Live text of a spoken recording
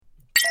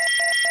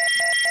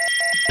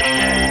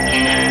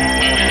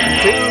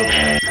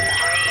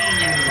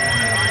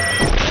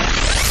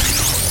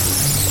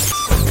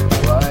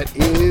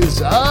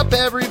up,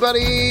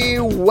 everybody?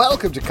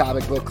 Welcome to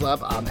Comic Book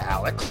Club. I'm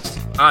Alex.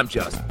 I'm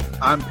Justin.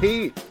 I'm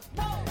Pete.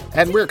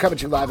 And we're coming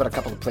to you live at a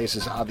couple of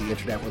places on the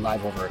internet. We're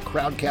live over at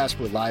Crowdcast.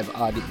 We're live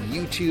on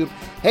YouTube.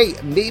 Hey,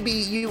 maybe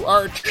you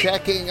are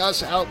checking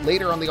us out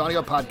later on the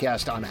audio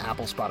podcast on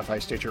Apple,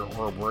 Spotify, Stitcher,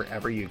 or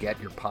wherever you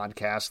get your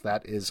podcasts.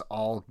 That is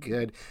all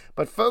good.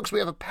 But folks, we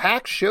have a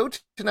packed show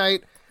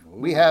tonight.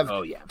 We have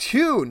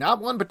two, not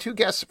one, but two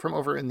guests from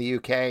over in the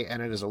UK,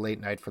 and it is a late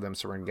night for them,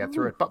 so we're going to get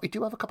through it. But we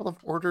do have a couple of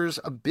orders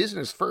of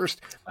business.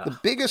 First, the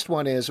biggest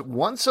one is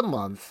once a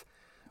month,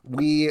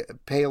 we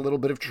pay a little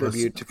bit of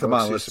tribute to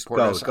folks who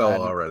support us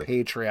on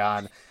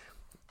Patreon.com.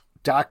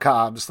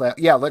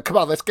 Come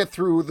on, let's get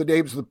through the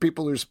names of the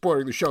people who are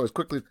supporting the show as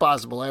quickly as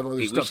possible. I have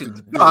other stuff to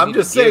do. I'm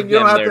just saying, you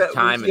don't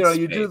have to,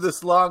 you do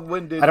this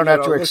long-winded. I don't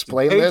have to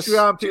explain this.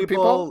 Patreon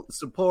people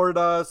support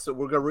us. So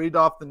we're going to read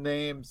off the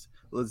names.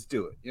 Let's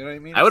do it. You know what I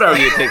mean? I would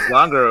argue it takes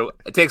longer.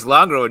 It takes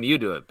longer when you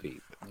do it,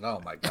 Pete.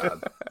 Oh, my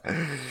God.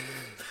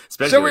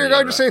 So we're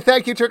going to say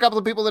thank you to a couple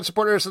of people that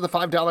supported us at the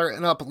 $5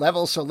 and up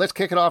level. So let's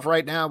kick it off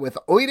right now with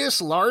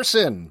Otis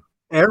Larson,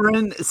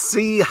 Aaron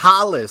C.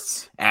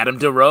 Hollis, Adam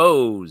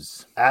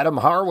DeRose, Adam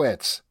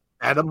Harwitz,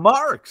 Adam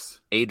Marks,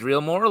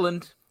 Adriel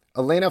Moreland,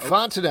 Elena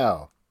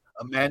Fontenot,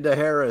 Amanda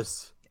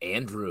Harris,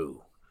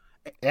 Andrew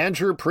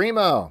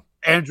Primo,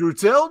 Andrew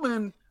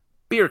Tillman,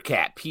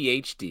 Beercat,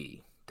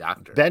 PhD,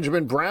 Doctor,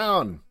 Benjamin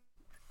Brown,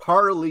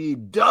 Harley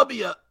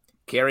W.,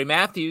 Carrie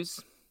Matthews,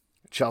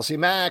 Chelsea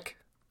Mack,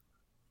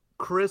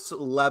 Chris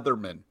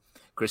Leatherman,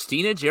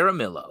 Christina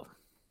Jaramillo,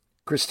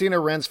 Christina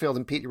Rensfield,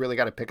 and Pete, you really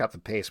got to pick up the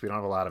pace. We don't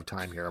have a lot of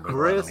time here.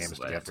 Chris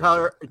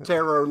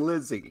Tara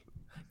Lizzie,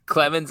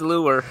 Clemens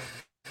Lure,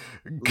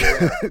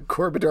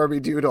 Corbett Darby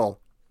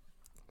Doodle,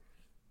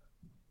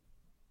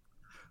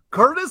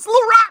 Curtis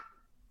Larock.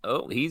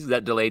 Oh, he's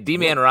that delayed.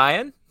 D-Man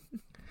Ryan,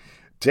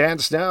 Dan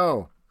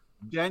Snow,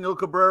 Daniel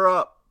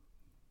Cabrera,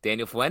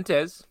 Daniel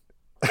Fuentes,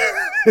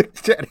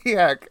 Danny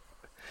Heck,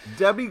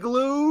 Debbie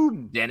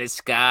Gloom, Dennis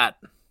Scott,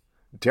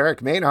 Derek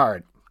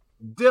Mainhardt,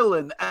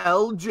 Dylan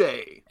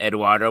L.J.,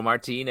 Eduardo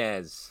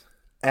Martinez,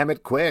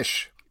 Emmett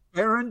Quish,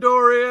 Aaron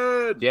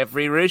Dorian,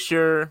 Jeffrey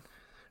Risher,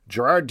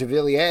 Gerard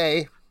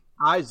DeVilliers,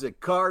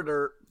 Isaac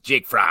Carter,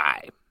 Jake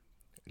Fry,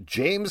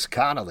 James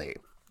Connolly,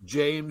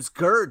 James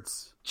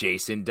Kurtz,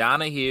 Jason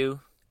Donahue,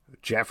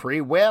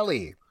 Jeffrey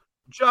Whaley,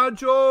 John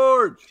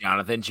George,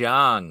 Jonathan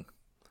Jong,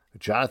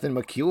 Jonathan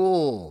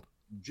McCule,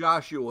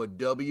 Joshua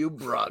W.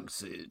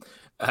 Brogson,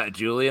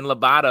 Julian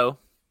Labato,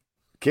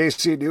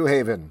 Casey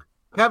Newhaven,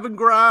 Kevin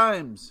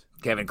Grimes,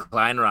 Kevin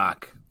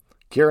Kleinrock,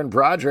 Kieran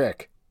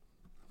Broderick,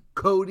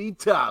 Cody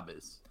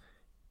Thomas,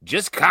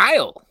 Just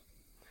Kyle,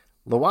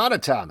 Luana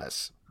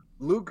Thomas,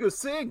 Lucas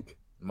Sink,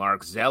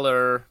 Mark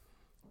Zeller,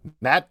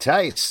 Matt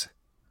Tice,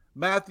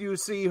 Matthew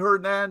C.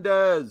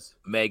 Hernandez,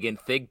 Megan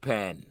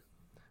Thigpen,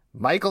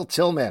 Michael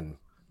Tillman,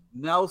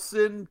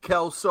 Nelson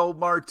Kelso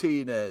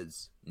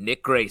Martinez,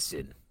 Nick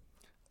Grayson,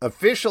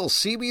 official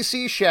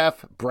CBC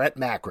chef Brett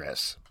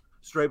Macris,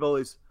 Stray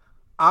Bullies,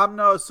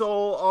 Amna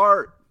Soul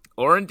Art,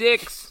 Oren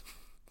Dix,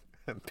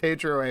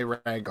 Pedro A.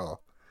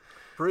 Wrangle,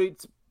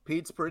 Pete's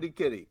Pretty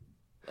Kitty.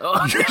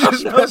 Oh, you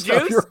just messed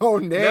up your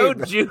own name. No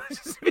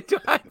juice.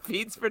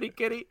 Pete's Pretty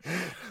Kitty.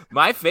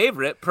 My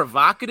favorite,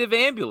 Provocative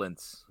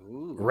Ambulance.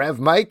 Ooh. Rev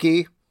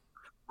Mikey,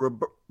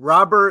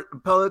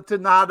 Robert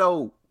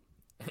Pelletinato,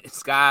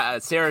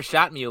 Scott, Sarah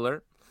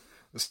Schottmuller,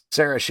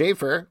 Sarah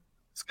Schaefer,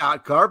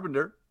 Scott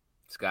Carpenter,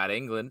 Scott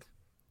England,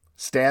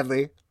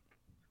 Stanley,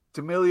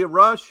 Tamelia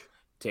Rush,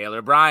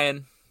 Taylor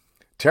Bryan,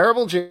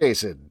 Terrible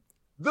Jason,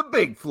 The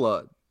Big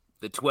Flood,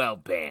 The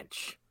 12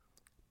 Bench,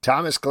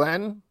 Thomas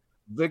Glenn,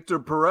 Victor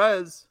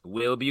Perez,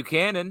 Will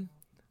Buchanan,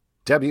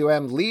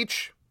 W.M.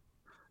 Leach,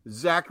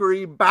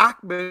 Zachary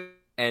Bachman,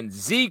 and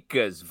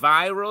Zika's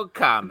Viral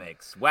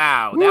Comics.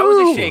 Wow, that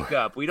was a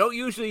shakeup. We don't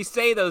usually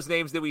say those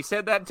names that we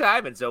said that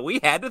time, and so we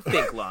had to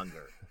think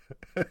longer.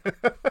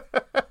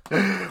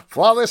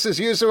 Flawless as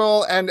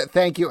usual, and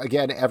thank you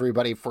again,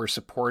 everybody, for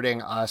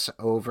supporting us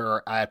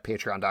over at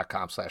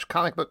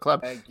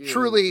patreon.com/comicbookclub.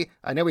 Truly,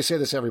 I know we say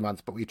this every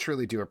month, but we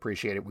truly do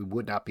appreciate it. We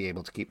would not be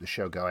able to keep the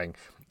show going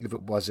if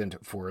it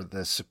wasn't for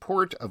the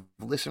support of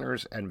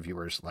listeners and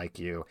viewers like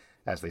you,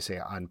 as they say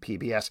on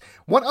PBS.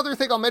 One other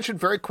thing I'll mention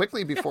very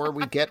quickly before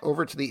we get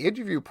over to the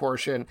interview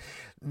portion.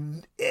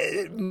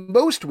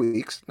 Most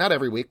weeks, not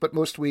every week, but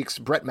most weeks,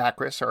 Brett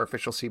Macris, our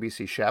official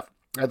CBC chef,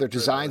 either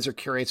designs or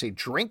curates a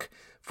drink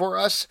for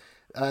us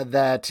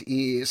that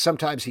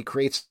sometimes he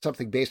creates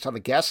something based on the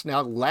guest. Now,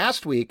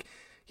 last week,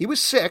 he was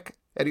sick,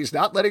 and he's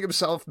not letting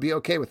himself be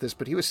okay with this,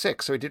 but he was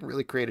sick, so he didn't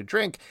really create a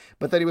drink.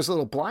 But then he was a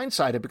little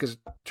blindsided because it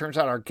turns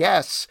out our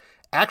guests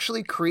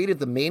actually created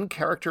the main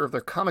character of their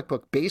comic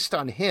book based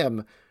on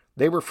him.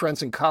 They were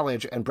friends in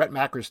college, and Brett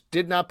Macris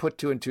did not put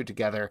two and two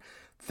together,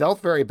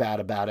 felt very bad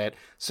about it.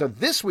 So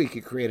this week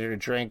he created a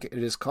drink.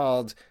 It is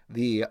called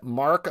the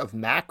Mark of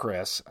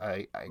Macris.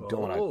 I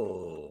don't want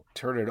to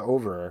turn it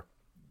over.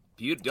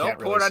 Don't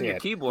pour it on your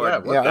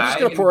keyboard. Yeah, I'm just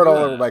gonna pour it all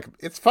over my.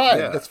 It's fine.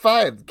 Yeah. It's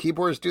fine.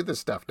 Keyboards do this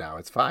stuff now.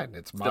 It's fine.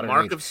 It's modern. The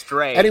mark of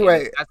Stray.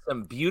 Anyway, it's got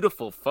some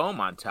beautiful foam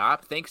on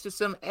top, thanks to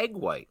some egg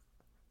white.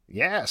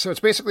 Yeah, so it's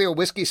basically a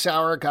whiskey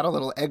sour. Got a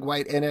little egg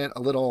white in it,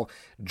 a little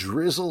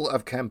drizzle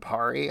of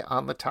Campari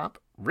on the top.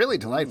 Really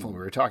delightful. We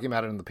were talking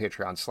about it in the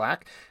Patreon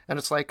Slack, and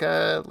it's like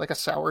a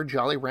sour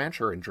Jolly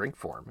Rancher in drink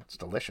form. It's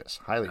delicious.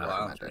 Highly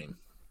recommended.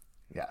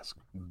 Yes,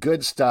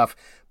 good stuff.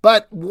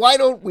 But why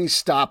don't we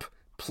stop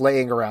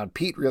playing around?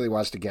 Pete really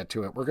wants to get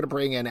to it. We're going to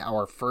bring in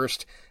our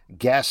first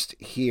guest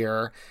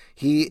here.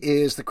 He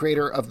is the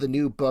creator of the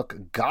new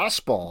book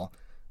Gospel,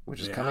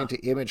 which is coming to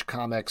Image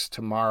Comics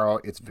tomorrow.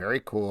 It's very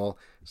cool.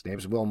 His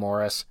name's Will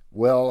Morris.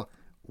 Will,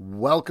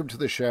 welcome to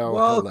the show.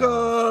 Welcome.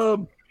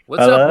 Hello.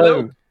 What's up,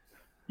 Will?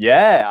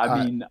 Yeah,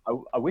 I mean,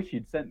 I wish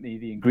you'd sent me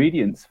the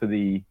ingredients for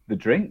the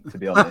drink, to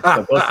be honest.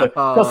 I've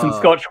got some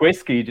Scotch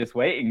whiskey just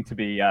waiting to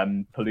be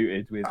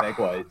polluted with egg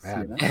whites.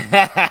 You know?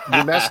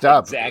 We messed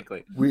up.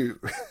 Exactly. We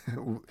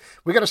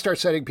got to start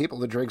sending people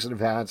the drinks in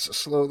advance.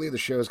 Slowly, the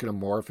show is going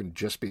to morph and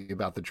just be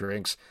about the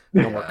drinks.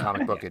 No more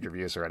comic book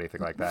interviews or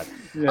anything like that.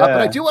 But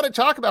I do want to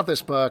talk about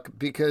this book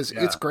because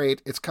it's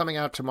great. It's coming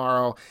out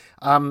tomorrow.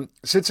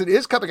 Since it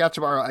is coming out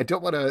tomorrow, I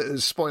don't want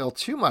to spoil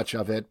too much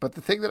of it. But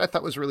the thing that I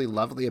thought was really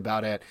lovely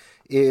about it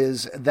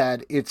is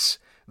that it's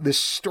the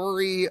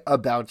story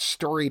about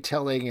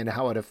storytelling and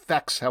how it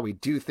affects how we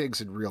do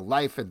things in real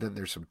life. And then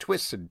there's some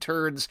twists and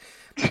turns.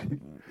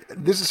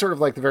 This is sort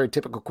of like the very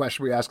typical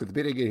question we ask at the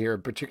beginning here,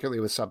 particularly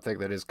with something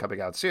that is coming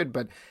out soon.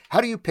 But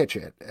how do you pitch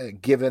it,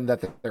 given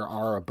that there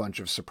are a bunch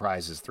of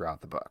surprises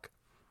throughout the book?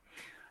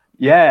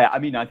 Yeah, I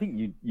mean, I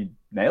think you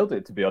nailed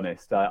it, to be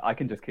honest. I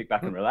can just kick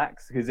back and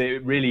relax because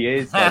it really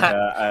is like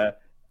a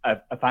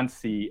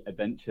fantasy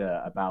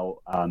adventure about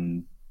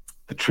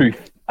the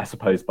truth, I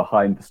suppose,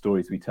 behind the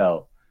stories we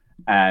tell.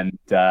 And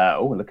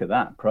look at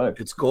that pro!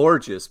 It's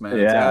gorgeous, man.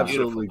 Yeah. It's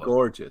absolutely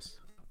gorgeous.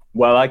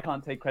 Well, I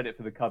can't take credit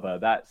for the cover.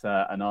 That's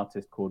an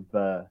artist called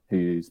Ver,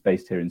 who's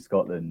based here in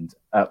Scotland.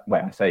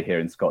 I say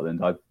here in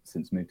Scotland. I've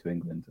since moved to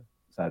England,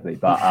 sadly.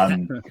 But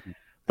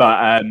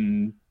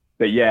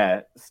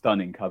yeah,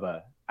 stunning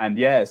cover. And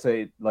yeah,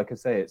 so like I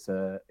say, it's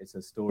a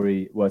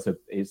story. Well,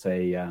 it's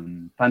a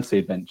fantasy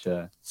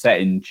adventure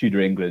set in Tudor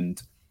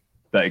England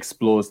that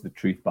explores the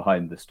truth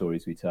behind the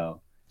stories we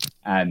tell.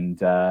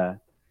 And I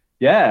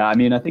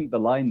mean, I think the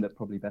line that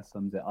probably best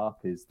sums it up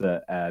is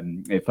that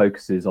it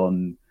focuses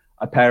on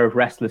a pair of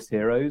restless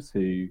heroes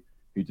who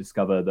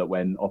discover that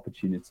when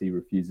opportunity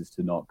refuses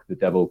to knock, the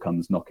devil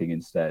comes knocking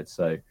instead.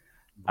 So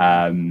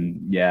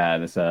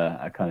there's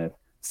a kind of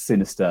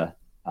sinister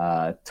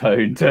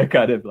tone to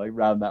kind of like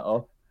round that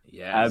off.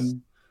 Yes.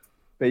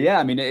 But yeah,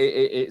 I mean,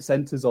 it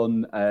centers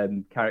on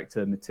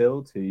character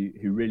Mathilde,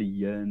 who really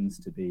yearns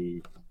to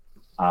be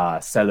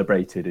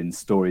celebrated in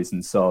stories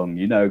and song.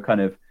 When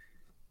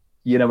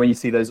you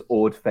see those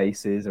awed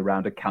faces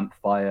around a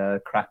campfire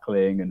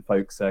crackling and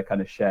folks are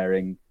kind of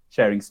sharing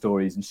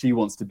stories, and she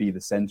wants to be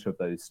the center of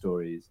those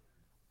stories.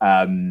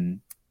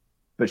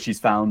 But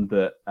she's found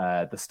that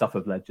the stuff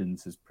of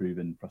legends has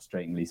proven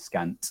frustratingly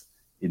scant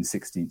in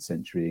 16th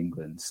century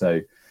England.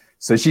 So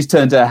she's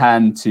turned her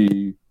hand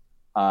to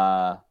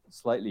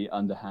slightly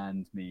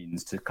underhand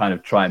means to kind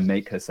of try and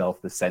make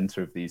herself the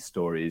center of these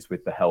stories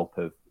with the help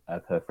of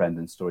her friend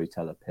and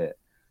storyteller Pitt.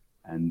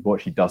 And what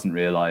she doesn't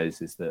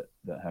realize is that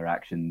her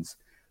actions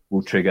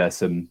will trigger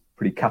some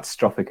pretty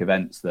catastrophic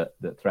events that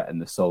threaten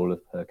the soul of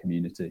her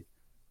community.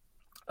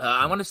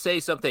 I want to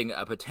say something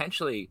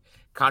potentially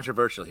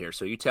controversial here.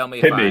 So you tell me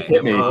hit me.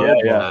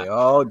 Yeah.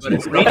 Oh,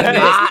 geez. Reading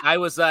this, I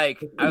was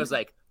like,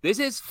 this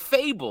is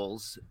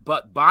fables,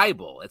 but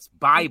Bible. It's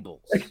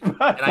Bibles, and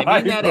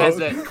I mean that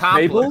as a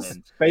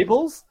compliment.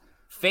 Fables.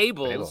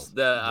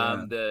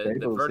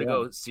 The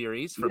Vertigo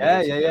series. From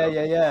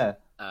Yeah.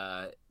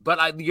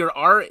 But your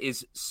art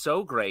is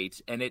so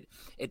great, and it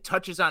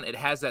touches on. It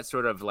has that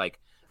sort of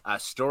like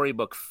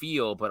storybook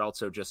feel, but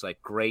also just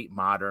like great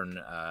modern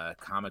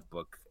comic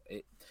book.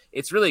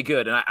 It's really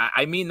good, and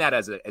I mean that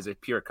as a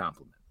pure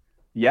compliment.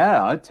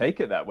 Yeah, I'd take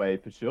it that way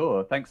for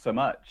sure. Thanks so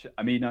much.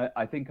 I mean,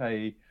 I think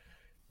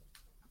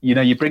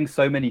you bring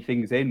so many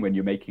things in when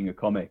you're making a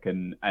comic,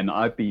 and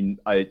I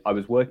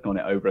was working on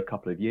it over a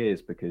couple of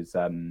years because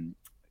I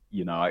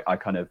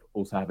kind of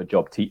also have a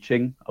job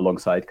teaching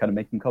alongside kind of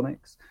making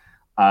comics.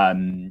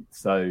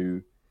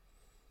 So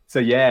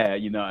yeah,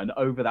 and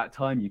over that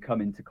time you come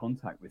into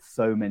contact with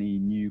so many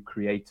new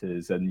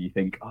creators, and you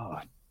think, oh,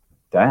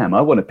 damn,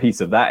 I want a piece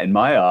of that in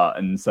my art.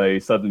 And so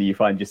suddenly you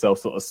find yourself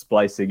sort of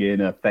splicing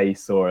in a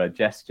face or a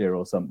gesture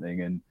or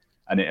something, and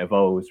it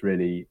evolves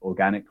really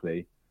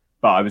organically.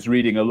 But I was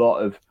reading a lot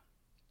of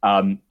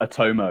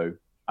Otomo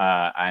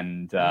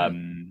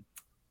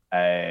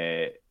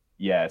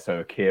so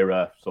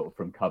Akira sort of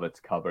from cover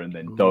to cover, and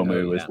then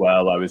Domu as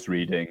well I was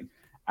reading.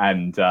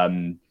 And,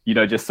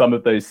 just some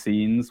of those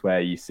scenes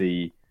where you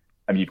see,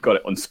 I mean, you've got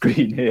it on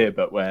screen here,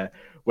 but where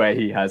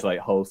he has like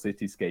whole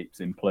cityscapes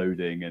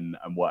imploding and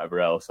whatever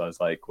else, I was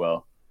like,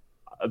 well,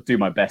 I'll do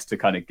my best to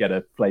kind of get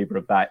a flavor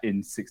of that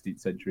in 16th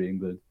century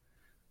England.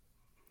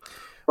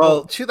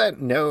 Well, to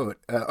that note,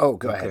 go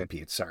okay. ahead,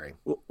 Pete. Sorry.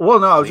 Well,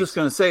 no, I was just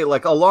going to say,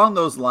 like, along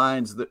those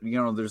lines, that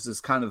there's this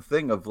kind of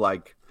thing of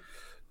like,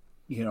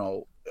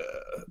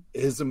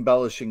 is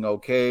embellishing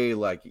okay?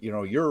 Like,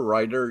 you're a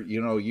writer,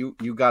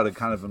 you got to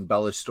kind of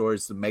embellish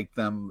stories to make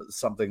them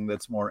something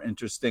that's more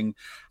interesting.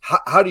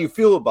 How do you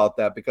feel about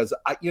that? Because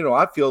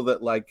I feel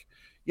that, like,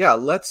 yeah,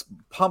 let's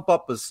pump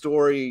up a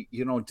story,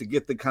 to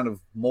get the kind of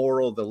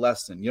moral, the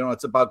lesson.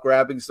 It's about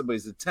grabbing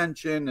somebody's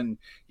attention, and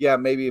yeah,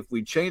 maybe if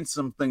we change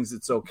some things,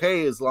 it's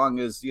okay, as long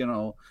as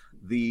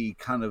the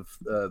kind of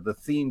the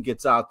theme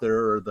gets out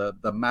there, or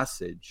the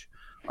message.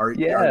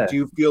 Do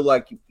you feel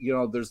like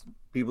there's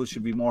people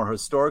should be more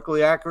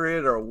historically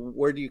accurate, or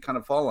where do you kind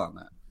of fall on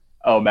that?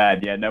 Oh man,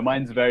 yeah, no,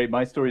 my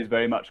story is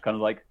very much kind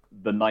of like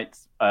a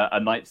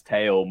Knight's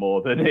Tale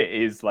more than it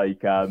is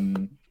like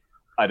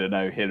I don't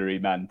know, Hilary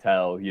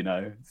Mantel,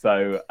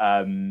 So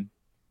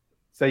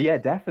yeah,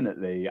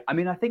 definitely. I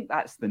mean, I think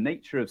that's the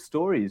nature of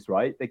stories,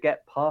 right? They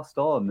get passed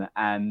on,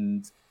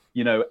 and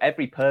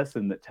every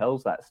person that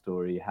tells that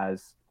story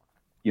has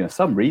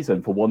some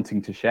reason for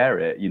wanting to share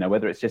it,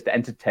 whether it's just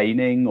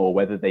entertaining, or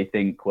whether they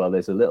think, well,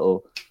 there's a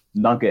little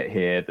nugget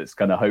here that's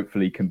going to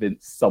hopefully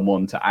convince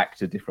someone to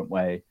act a different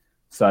way.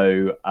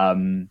 So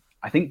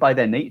I think by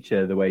their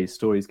nature, the way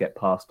stories get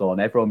passed on,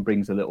 everyone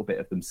brings a little bit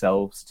of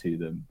themselves to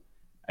them.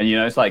 And,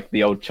 it's like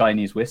the old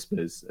Chinese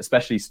whispers,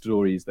 especially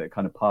stories that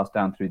kind of pass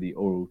down through the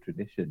oral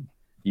tradition,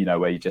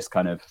 where you just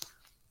kind of,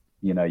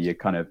 you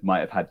kind of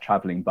might have had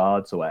traveling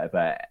bards or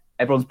whatever.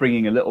 Everyone's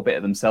bringing a little bit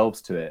of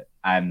themselves to it.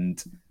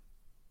 And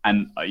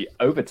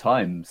over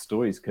time,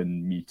 stories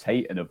can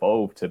mutate and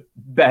evolve to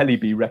barely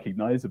be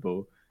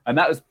recognizable. And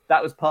that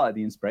was part of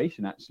the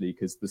inspiration, actually,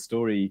 because the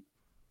story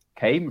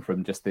came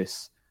from just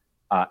this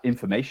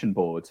information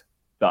board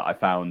that I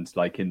found,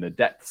 like, in the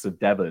depths of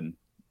Devon,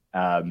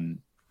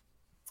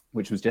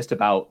 which was just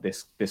about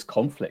this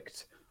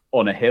conflict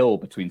on a hill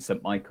between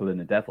St. Michael and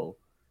the devil.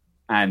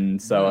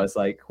 And so I was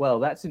like, well,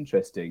 that's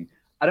interesting.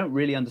 I don't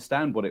really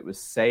understand what it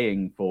was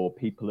saying for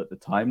people at the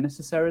time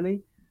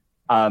necessarily.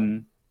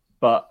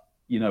 But,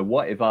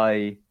 what if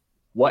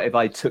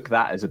I took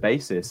that as a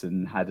basis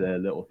and had a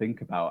little think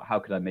about how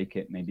could I make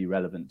it maybe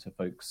relevant to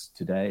folks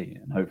today,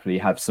 and hopefully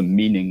have some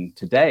meaning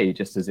today,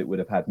 just as it would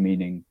have had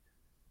meaning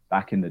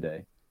back in the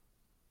day.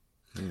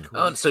 Cool.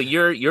 Oh, so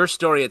your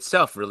story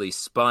itself really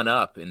spun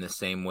up in the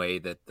same way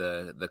that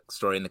the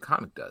story in the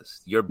comic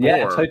does. Your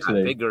boar got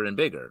bigger and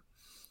bigger.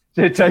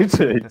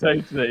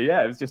 Totally.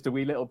 Yeah, it was just a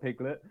wee little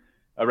piglet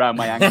around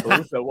my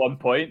ankles at one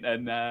point,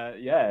 and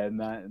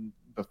and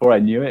before I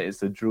knew it,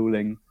 it's a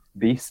drooling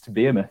beast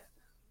behemoth.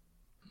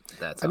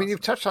 That's I mean, you've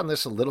touched on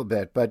this a little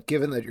bit, but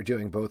given that you're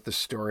doing both the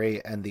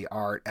story and the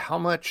art, how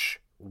much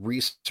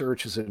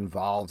research is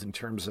involved in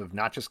terms of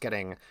not just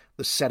getting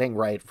the setting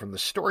right from the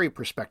story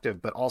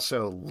perspective, but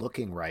also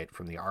looking right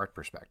from the art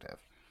perspective?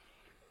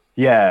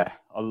 Yeah,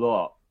 a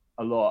lot.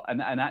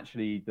 And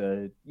actually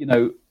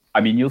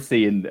you'll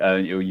see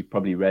in, you've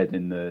probably read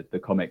in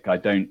the comic,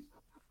 I'm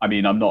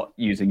not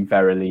using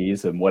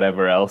verilese and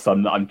whatever else.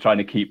 I'm trying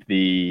to keep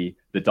the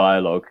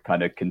dialogue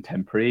kind of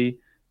contemporary,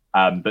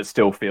 but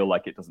still feel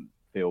like it doesn't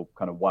feel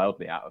kind of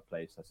wildly out of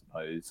place, I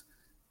suppose.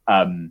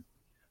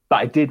 But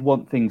I did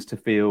want things to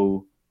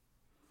feel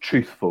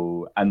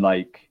truthful, and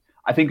I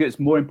think it's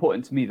more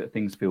important to me that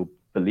things feel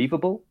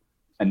believable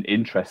and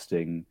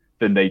interesting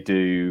than they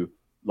do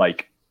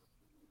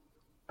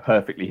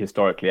perfectly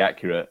historically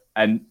accurate.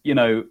 And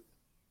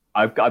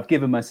I've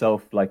given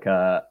myself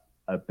a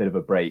bit of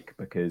a break,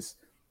 because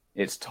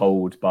it's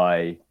told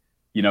by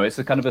it's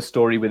a kind of a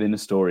story within a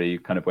story,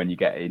 kind of when you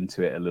get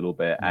into it a little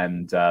bit,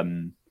 and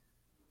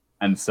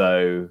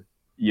so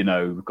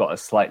we've got a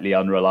slightly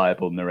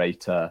unreliable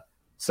narrator.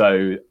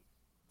 So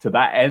to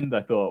that end,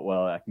 I thought,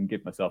 well, I can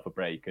give myself a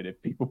break, and if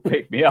people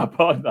pick me up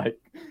on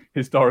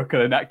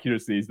historical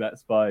inaccuracies,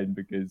 that's fine,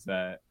 because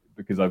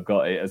I've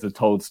got it as a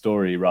told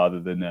story rather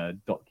than a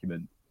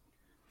document.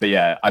 But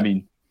yeah, I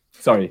mean,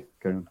 sorry,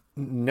 go on.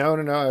 No.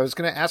 I was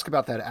going to ask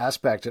about that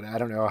aspect, and I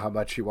don't know how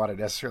much you want to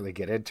necessarily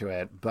get into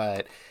it,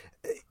 but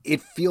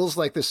it feels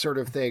like this sort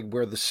of thing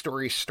where the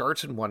story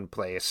starts in one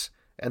place,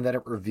 and then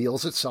it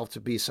reveals itself to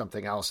be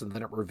something else, and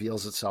then it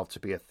reveals itself to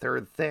be a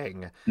third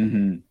thing.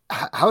 Mm-hmm.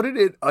 How did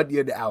it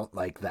onion out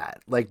like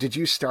that? Did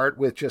you start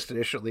with just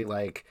initially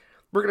we're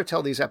going to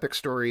tell these epic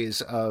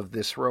stories of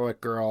this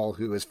heroic girl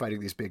who is fighting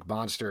these big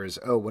monsters.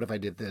 Oh, what if I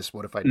did this?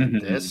 What if I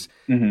did this?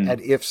 Mm-hmm.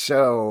 And if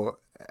so,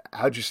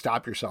 how'd you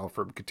stop yourself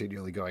from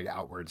continually going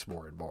outwards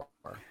more and more?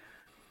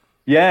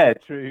 Yeah,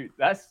 true.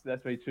 That's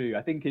very true.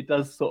 I think it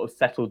does sort of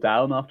settle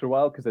down after a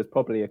while, because there's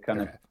probably a kind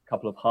of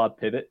couple of hard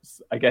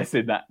pivots, I guess,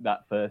 in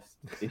that first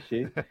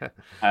issue.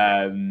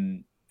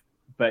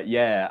 But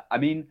yeah, I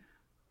mean,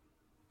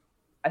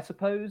 I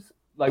suppose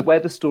where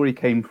the story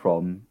came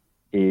from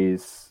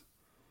is,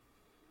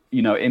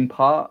 in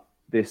part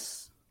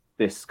this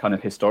kind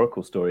of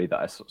historical story that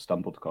I sort of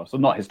stumbled across, or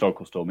not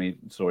historical story,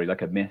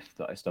 like a myth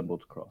that I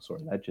stumbled across, or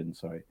a legend,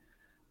 sorry.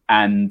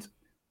 And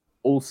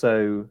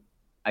also,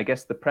 I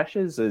guess the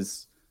pressures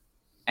as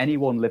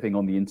anyone living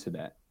on the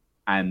internet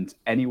and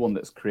anyone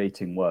that's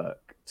creating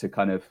work to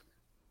kind of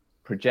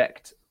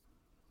project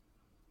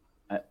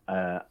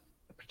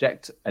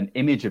an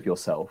image of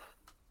yourself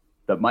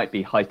that might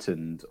be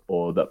heightened,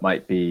 or that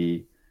might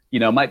be,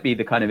 might be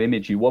the kind of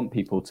image you want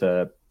people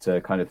to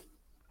kind of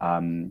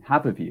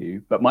have of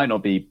you, but might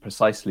not be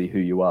precisely who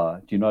you are.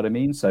 Do you know what I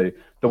mean? So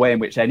the way in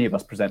which any of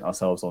us present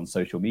ourselves on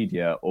social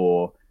media,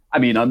 or, I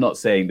mean, I'm not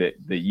saying that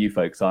you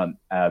folks aren't.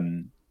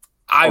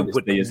 I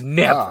would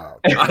never.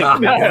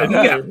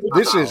 No.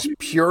 This is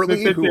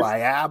purely who I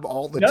am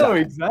all the time. No,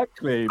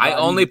 exactly. I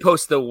only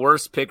post the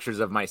worst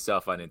pictures of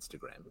myself on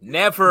Instagram.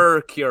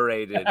 Never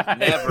curated,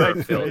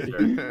 never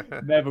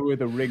filtered. Never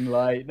with a ring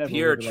light. Never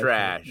Pure with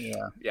trash.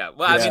 Yeah.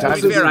 Well, I mean, to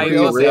be fair, I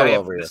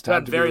have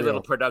done very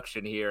little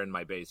production here in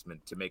my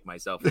basement to make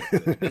myself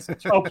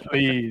Oh,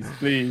 please.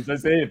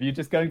 That's it. If you're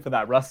just going for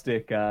that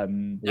rustic,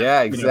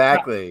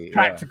 exactly.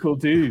 Practical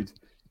dude.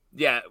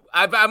 Yeah,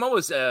 I'm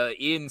always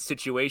in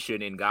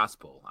situation in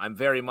gospel. I'm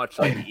very much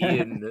like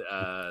in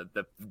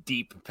the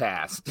deep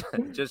past,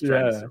 just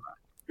trying to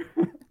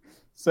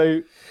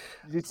survive.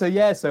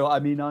 So I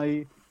mean,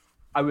 I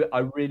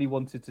really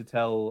wanted to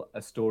tell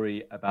a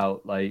story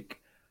about,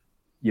 like,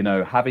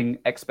 having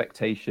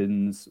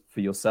expectations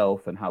for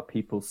yourself and how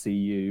people see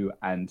you,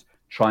 and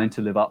trying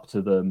to live up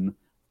to them,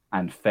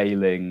 and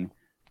failing,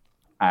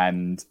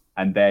 and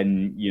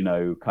then,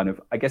 kind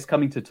of, I guess,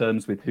 coming to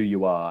terms with who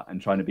you are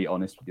and trying to be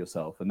honest with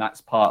yourself. And that's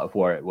part of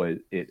where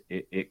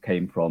it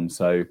came from.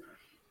 So,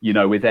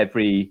 with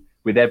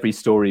every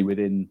story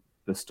within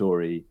the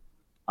story,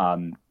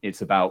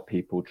 it's about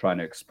people trying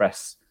to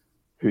express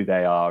who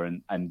they are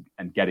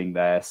and getting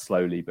there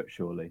slowly but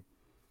surely.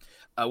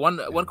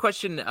 One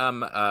question.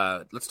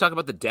 Let's talk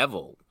about the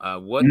devil.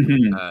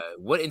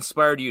 What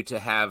inspired you to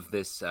have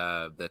this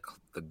the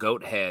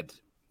goat head?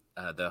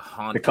 The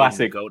haunting,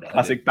 classic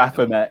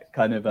Baphomet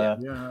kind of a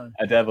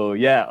devil.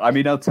 Yeah, I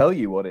mean, I'll tell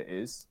you what it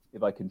is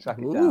if I can track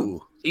it down.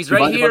 He's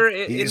right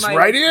here. He's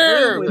right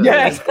here.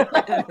 Yes.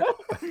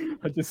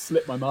 I just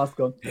slipped my mask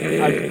on.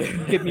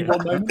 Give me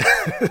one moment.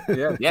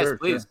 Yes, sure,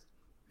 please.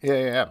 Sure.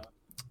 Yeah.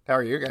 How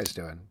are you guys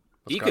doing?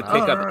 He could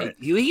pick up. Right.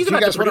 He's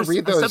about to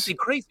read something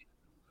crazy.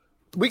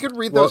 We could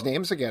read those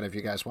names again if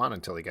you guys want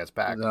until he gets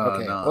back.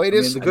 Okay. No.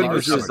 The good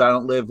news is I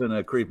don't live in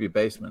a creepy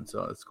basement,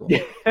 so it's cool.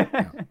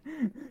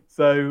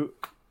 So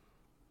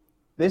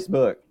this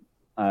book,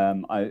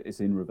 it's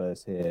in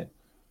reverse here,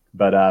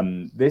 but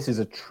this is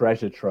a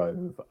treasure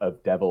trove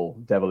of devil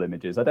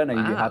images. I don't know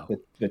if you have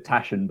the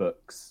Taschen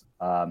books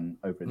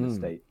over in the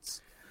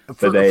States.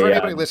 For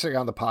anybody listening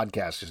on the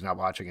podcast who's not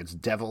watching, it's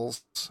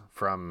Devils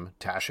from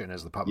Taschen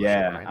as the publisher.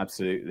 Yeah, right?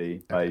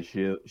 Absolutely. By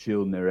Gilles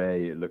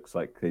Neret, it looks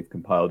like they've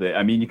compiled it.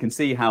 I mean, you can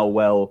see how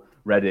well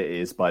read it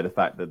is by the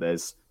fact that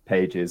there's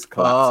pages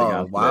collapsing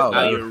out.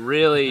 Wow. You're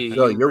really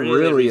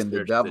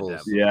into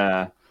Devils.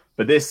 Yeah.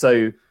 But this,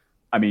 so,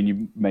 I mean,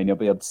 you may not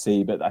be able to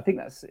see, but I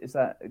think is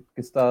that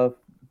Gustave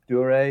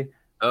Doré?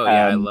 Oh,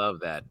 yeah, I love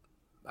that.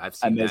 I've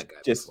seen that guy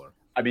before.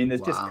 I mean,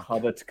 there's just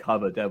cover to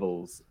cover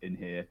devils in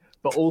here.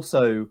 But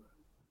also,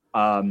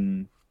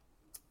 I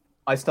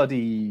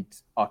studied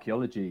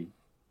archaeology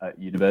at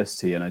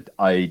university, and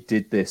I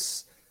did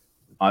this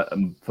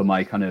for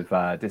my kind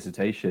of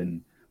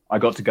dissertation. I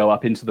got to go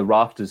up into the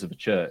rafters of a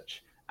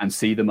church and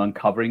see them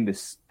uncovering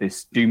this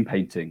doom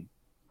painting,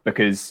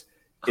 because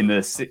in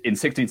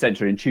 16th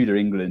century in Tudor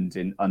England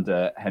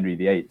under Henry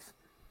VIII,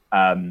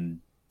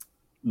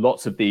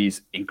 lots of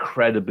these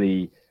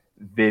incredibly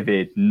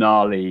vivid,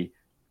 gnarly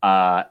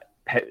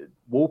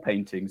wall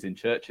paintings in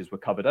churches were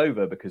covered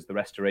over, because the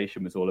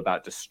restoration was all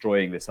about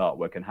destroying this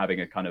artwork and having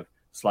a kind of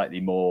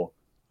slightly more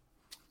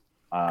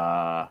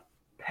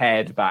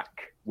pared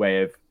back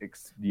way of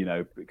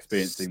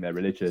experiencing their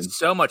religion.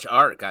 So much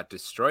art got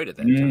destroyed at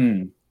that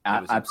time.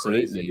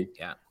 Absolutely. Crazy.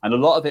 Yeah. And a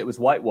lot of it was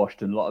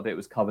whitewashed and a lot of it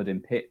was covered in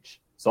pitch.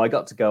 So I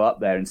got to go up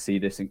there and see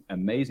this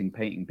amazing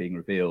painting being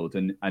revealed.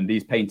 And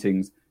these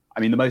paintings,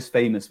 I mean, the most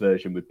famous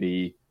version would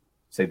be,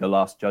 say, The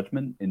Last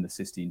Judgment in the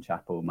Sistine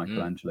Chapel,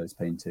 Michelangelo's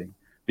painting.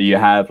 But you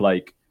have,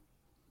 like,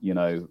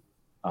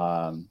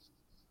 kind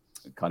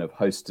of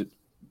host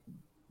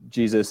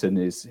Jesus and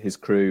his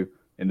crew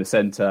in the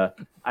center,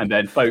 and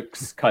then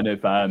folks kind of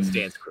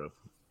Stan's crew.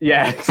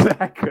 Yeah,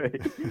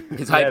 exactly.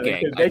 His hype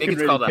gang. I think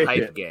it's called a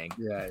hype gang.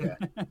 Yeah.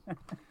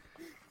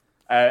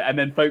 And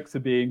then folks are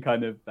being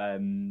kind of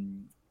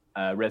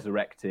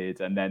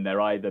resurrected, and then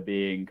they're either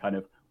being kind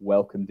of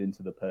welcomed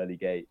into the pearly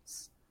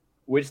gates,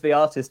 which the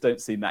artists don't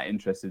seem that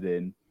interested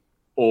in,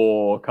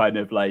 or kind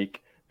of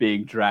like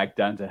being dragged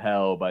down to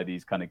hell by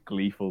these kind of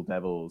gleeful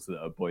devils that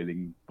are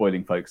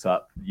boiling folks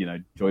up,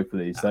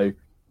 joyfully. So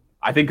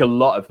I think a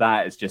lot of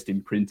that is just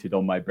imprinted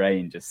on my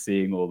brain, just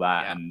seeing all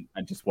that and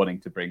just wanting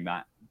to bring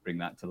that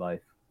to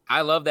life.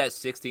 I love that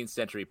 16th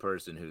century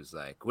person who's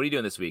like, what are you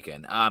doing this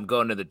weekend? I'm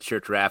going to the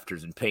church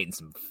rafters and painting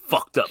some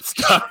fucked up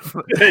stuff.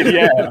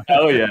 Yeah.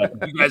 Oh, yeah.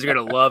 You guys are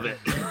going to love it.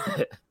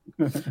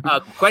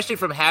 Question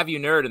from Have You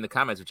Nerd in the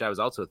comments, which I was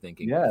also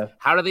thinking. Yeah.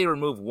 How do they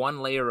remove one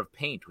layer of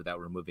paint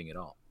without removing it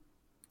all?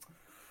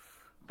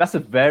 That's a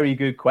very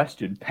good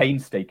question.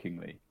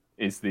 Painstakingly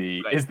is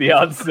the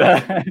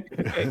answer.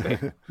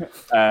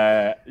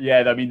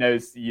 Yeah, I mean,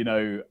 there's,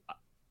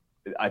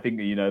 I think,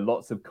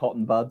 lots of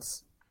cotton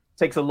buds.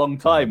 Takes a long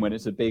time when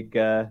it's a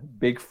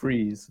big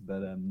freeze,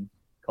 but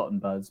cotton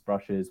buds,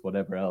 brushes,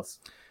 whatever else.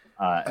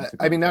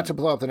 I mean, not to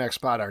blow up the next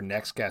spot, our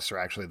next guests are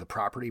actually the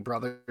Property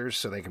Brothers,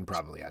 so they can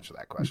probably answer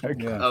that question.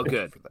 Okay. Oh,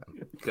 good.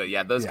 Good.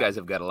 Yeah, those guys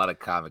have got a lot of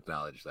comic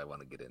knowledge that I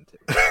want to get into.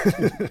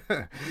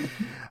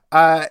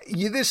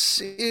 This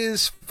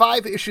is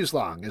 5 issues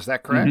long, is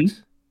that correct?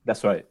 Mm-hmm.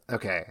 That's right.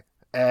 Okay.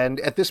 And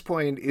at this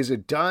point, is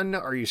it done?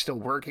 Are you still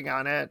working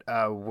on it?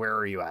 Where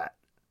are you at?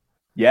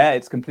 Yeah,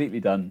 it's completely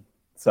done.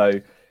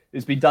 So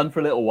it's been done for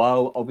a little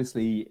while.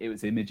 Obviously,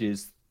 it's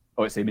Image's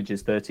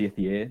 30th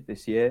year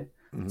this year.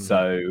 Mm-hmm.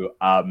 So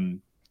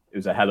it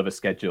was a hell of a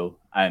schedule,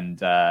 and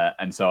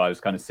so I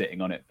was kind of sitting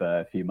on it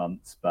for a few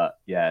months. But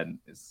yeah,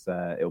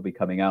 it'll be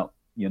coming out,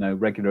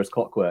 regular as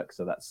clockwork.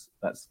 So that's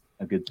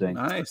a good thing.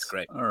 Nice,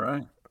 great. All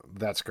right.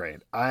 That's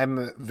great.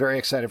 I'm very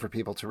excited for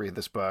people to read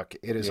this book.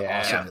 It is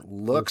awesome. It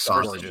looks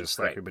gorgeous,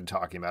 like we've been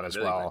talking about as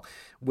well.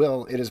 Great.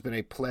 Will, it has been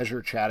a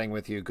pleasure chatting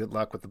with you. Good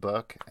luck with the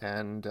book,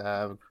 and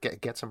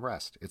get some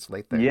rest. It's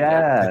late there.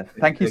 Yeah,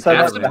 thank you so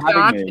much for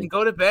having me. And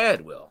go to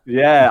bed, Will.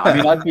 Yeah, I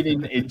mean, I've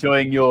been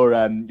enjoying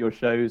your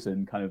shows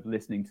and kind of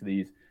listening to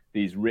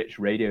these rich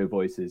radio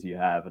voices you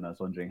have, and I was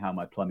wondering how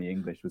my plummy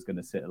English was going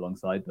to sit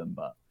alongside them,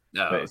 but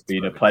it's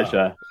been a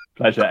pleasure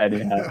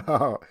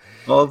anyhow.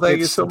 Well, thank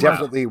you so much.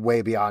 Definitely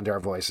way beyond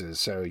our voices,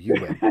 so you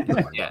win.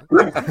 Yeah.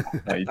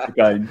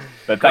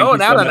 But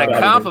going out on a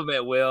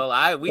compliment, Will.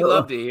 We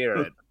love to hear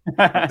it.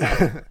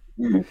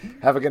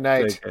 Have a good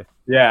night.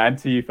 Yeah, and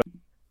to you.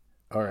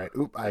 All right.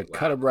 Oop, I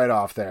cut him right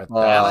off there.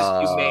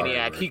 Alex, you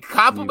maniac. He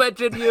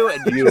complimented you,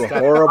 and you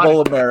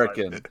horrible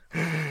American.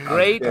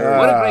 Great.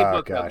 What a great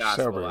book of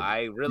gospel. So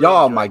I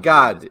really my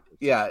God.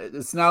 Yeah,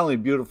 it's not only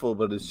beautiful,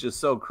 but it's just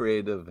so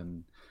creative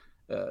and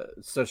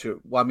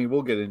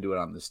we'll get into it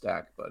on the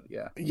stack, but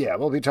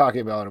we'll be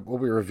talking about it. We'll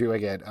be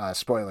reviewing it,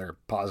 spoiler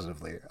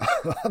positively,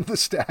 on the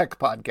Stack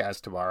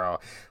podcast tomorrow,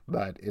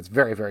 but it's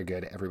very, very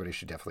good. Everybody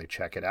should definitely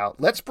check it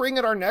out. Let's bring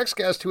in our next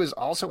guest, who is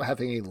also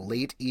having a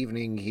late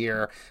evening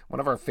here,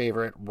 one of our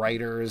favorite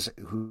writers,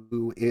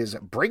 who is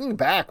bringing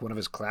back one of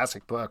his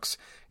classic books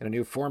in a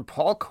new form.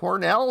 Paul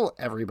Cornell,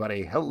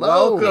 everybody.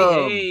 Hello.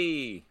 Welcome.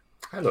 Hey.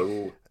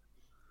 Hello.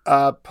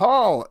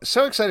 Paul,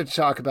 so excited to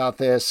talk about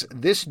this.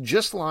 This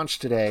just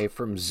launched today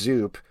from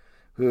Zoop,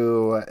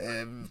 who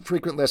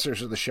frequent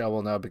listeners of the show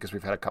will know because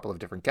we've had a couple of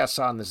different guests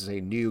on. This is a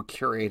new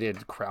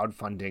curated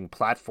crowdfunding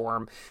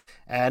platform.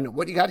 And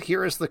what you got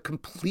here is the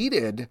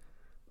completed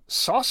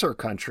Saucer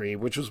Country,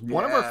 which was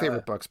one of our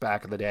favorite books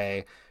back in the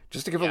day.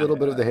 Just to give a little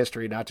bit of the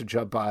history, not to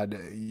jump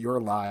on your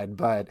line,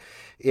 but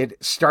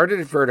it started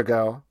at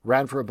Vertigo,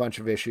 ran for a bunch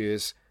of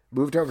issues,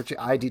 moved over to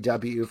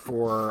IDW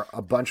for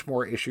a bunch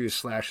more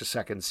issues / a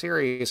second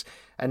series.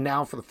 And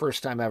now for the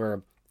first time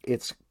ever,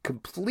 it's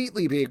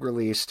completely being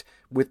released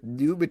with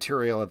new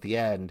material at the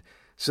end.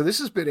 So this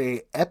has been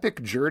a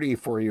epic journey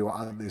for you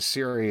on this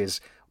series.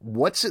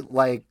 What's it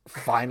like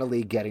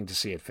finally getting to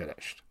see it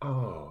finished?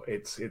 Oh,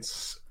 it's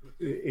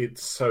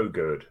so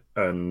good.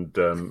 And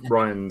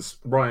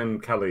Ryan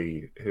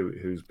Kelly,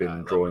 who's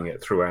been drawing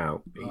it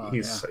throughout,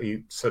 he's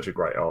such a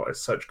great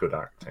artist, such good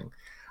acting.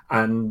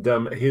 And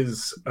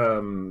his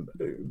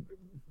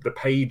the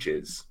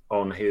pages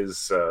on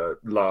his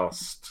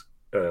last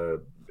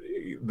the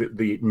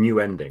new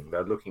ending,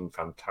 they're looking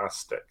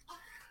fantastic.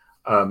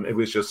 It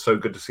was just so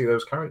good to see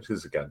those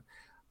characters again.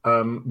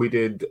 We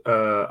did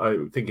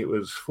I think it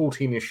was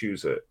 14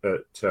 issues at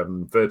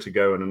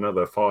Vertigo and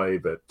another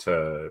 5 at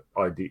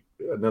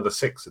another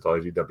 6 at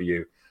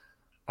IDW,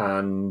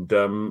 and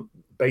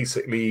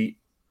basically,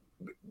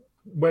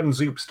 when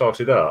Zoop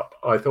started up,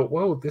 I thought,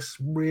 well, this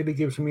really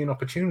gives me an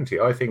opportunity.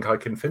 I think I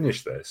can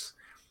finish this.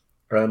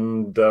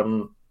 And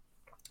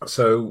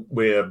so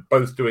we're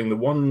both doing the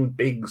one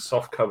big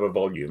softcover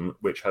volume,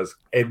 which has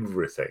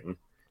everything,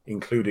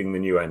 including the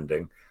new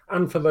ending.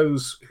 And for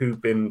those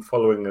who've been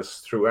following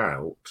us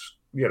throughout,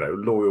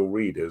 loyal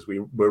readers,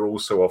 we're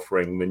also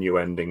offering the new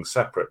ending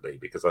separately,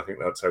 because I think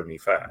that's only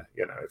fair.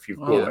 If you've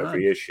bought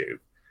every issue,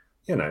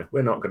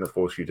 we're not going to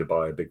force you to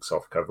buy a big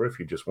softcover if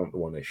you just want the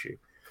one issue.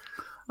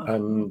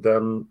 And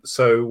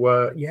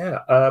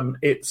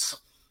it's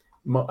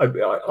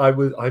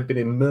I've been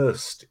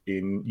immersed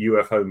in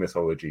UFO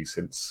mythology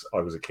since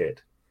I was a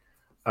kid,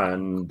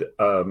 and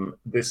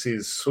this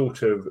is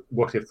sort of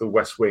what if the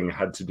West Wing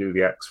had to do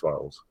the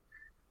X-Files.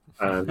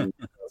 And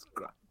that's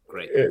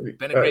great.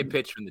 Been a great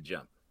pitch from the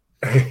jump.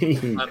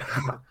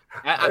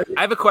 I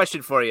have a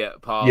question for you,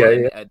 Paul.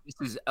 Yeah. This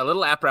is a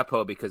little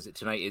apropos because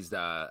tonight is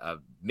the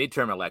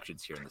midterm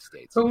elections here in the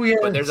States. Oh yes,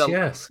 but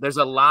there's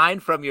a line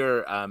from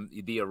your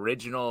the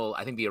original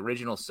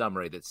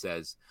summary that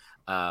says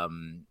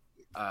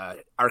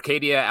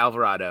Arcadia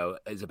Alvarado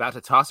is about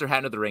to toss her hat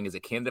into the ring as a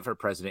candidate for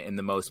president in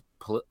the most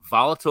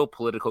volatile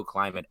political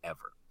climate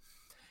ever.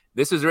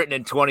 This was written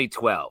in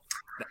 2012.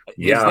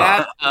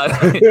 Yeah.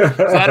 Is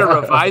that a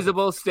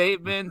revisable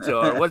statement,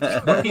 or what do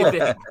you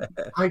think?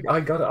 I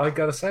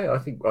gotta say, I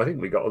think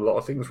we got a lot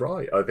of things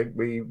right. I think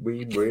we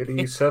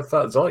really served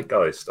that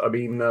zeitgeist. I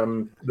mean,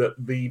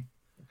 the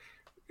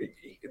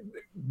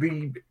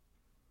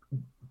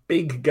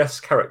big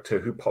guest character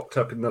who popped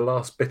up in the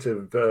last bit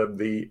of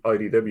the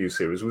IDW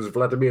series was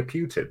Vladimir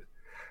Putin,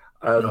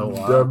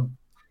 and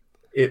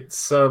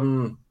it's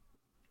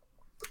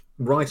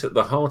right at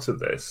the heart of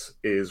this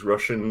is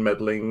Russian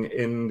meddling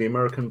in the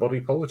American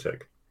body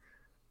politic,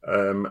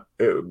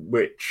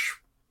 which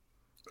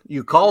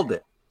you called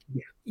it.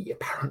 Yeah,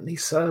 apparently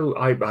so.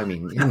 I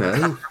mean, you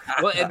know.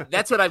 Well, and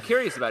that's what I'm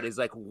curious about is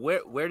like,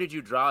 where did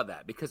you draw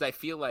that? Because I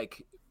feel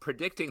like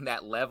predicting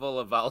that level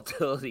of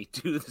volatility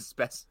to the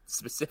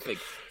specific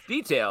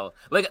detail,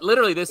 like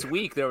literally this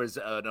week, there was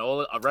a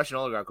Russian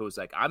oligarch who was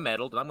like, I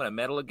meddled and I'm going to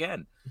meddle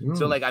again.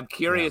 So like, I'm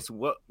curious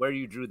where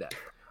you drew that.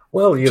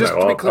 Well, just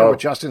to be clear, what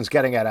Justin's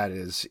getting at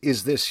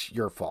is this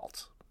your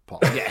fault, Paul?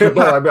 Yeah.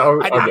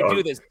 Well, I didn't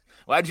do this.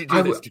 Why'd you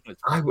do this?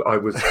 I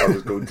was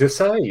going to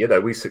say, you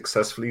know, we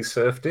successfully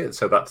surfed it,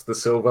 so that's the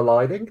silver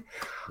lining.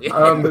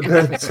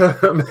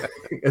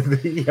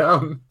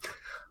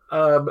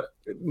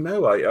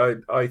 No,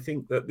 I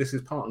think that this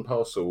is part and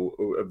parcel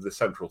of the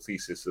central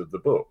thesis of the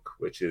book,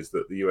 which is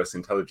that the US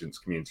intelligence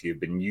community have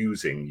been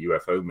using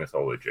UFO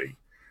mythology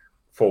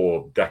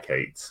for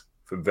decades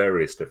for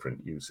various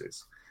different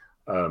uses.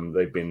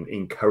 They've been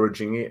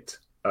encouraging it,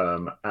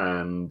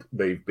 and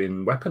they've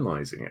been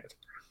weaponizing it.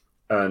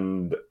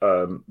 And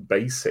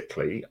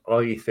basically,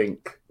 I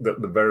think that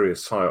the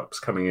various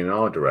psyops coming in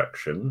our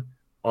direction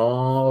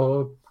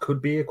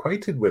could be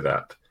equated with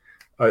that.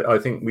 I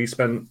think we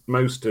spent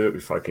most of,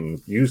 if I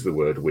can use the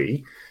word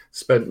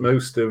spent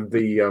most of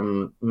the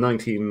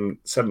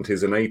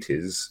 1970s and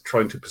 80s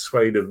trying to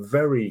persuade a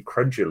very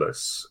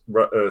credulous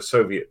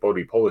Soviet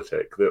body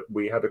politic that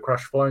we had a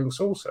crash flying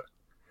saucer.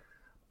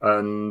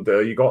 And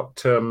you got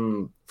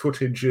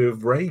footage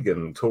of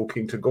Reagan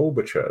talking to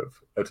Gorbachev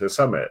at a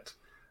summit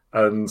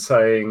and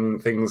saying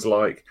things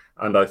like,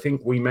 and I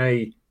think we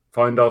may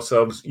find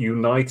ourselves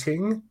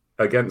uniting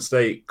against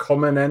a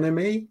common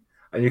enemy.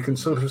 And you can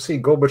sort of see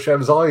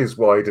Gorbachev's eyes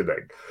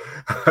widening.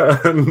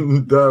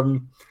 And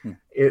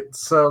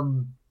it's,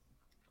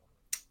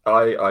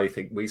 I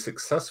think we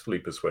successfully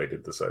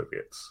persuaded the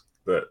Soviets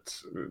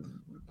that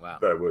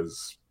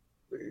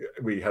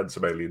we had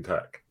some alien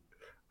tech.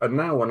 And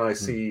now when I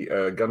see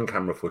gun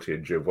camera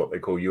footage of what they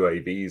call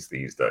UAVs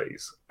these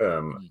days,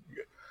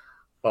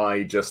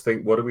 I just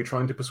think, what are we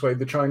trying to persuade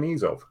the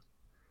Chinese of?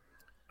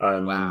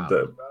 And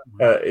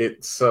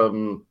it's,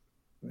 you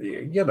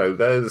know,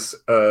 there's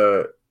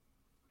a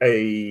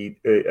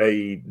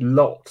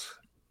lot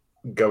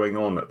going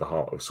on at the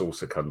heart of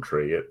Saucer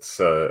Country. It's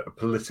a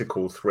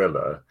political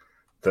thriller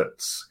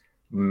that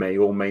may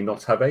or may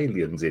not have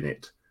aliens in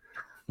it.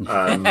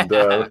 And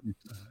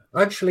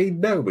actually,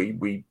 no,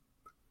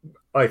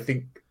 I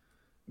think,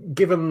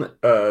 given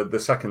the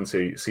second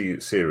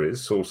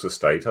series, Saucer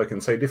State, I can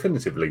say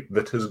definitively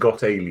that has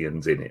got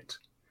aliens in it.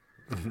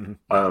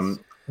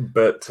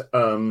 But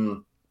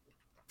no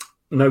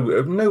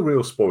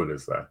real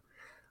spoilers there.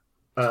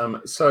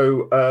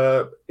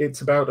 So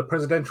it's about a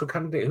presidential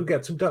candidate who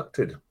gets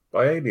abducted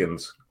by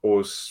aliens,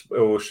 or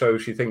so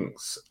she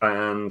thinks,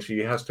 and she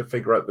has to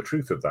figure out the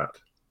truth of that.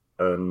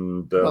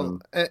 And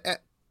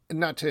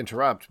not to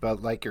interrupt,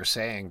 but like you're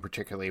saying,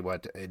 particularly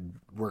what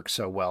worked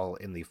so well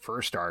in the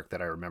first arc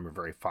that I remember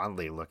very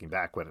fondly looking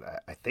back when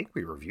I think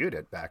we reviewed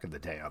it back in the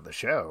day on the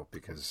show,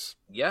 because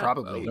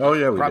probably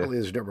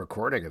there's no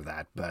recording of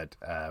that, but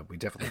we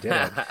definitely did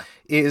it,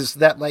 is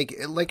that like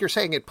you're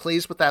saying, it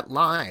plays with that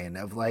line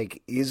of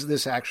like, is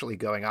this actually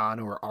going on,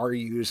 or are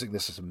you using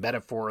this as a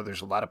metaphor?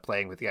 There's a lot of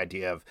playing with the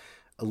idea of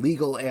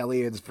illegal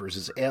aliens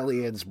versus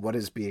aliens, what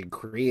is being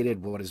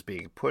created, what is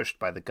being pushed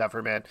by the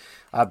government.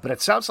 But it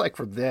sounds like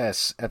for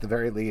this, at the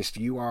very least,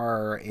 you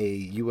are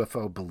a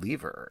UFO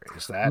believer.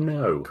 Is that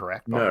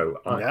correct? No,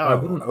 I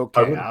wouldn't.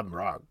 Okay, I'm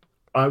wrong.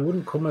 I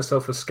wouldn't call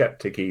myself a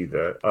skeptic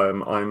either.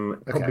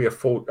 I'm probably a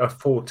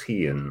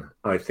Fortean.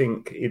 I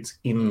think it's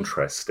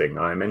interesting.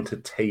 I'm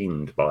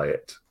entertained by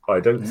it. I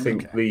don't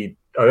think the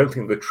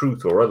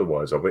truth or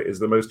otherwise of it is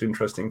the most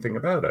interesting thing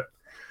about it.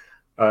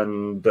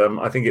 And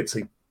I think it's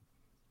a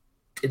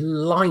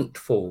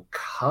delightful,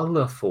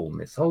 colourful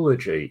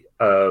mythology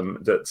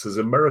that's as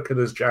American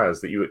as jazz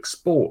that you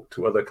export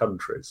to other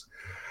countries.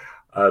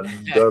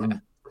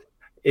 And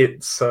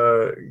it's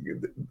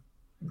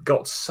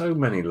got so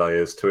many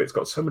layers to it. It's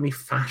got so many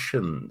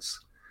fashions.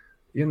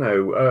 You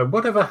know,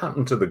 whatever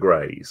happened to the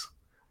Greys?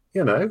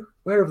 You know,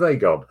 where have they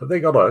gone? Have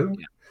they gone home?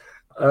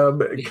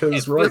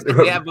 Because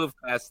we have moved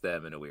past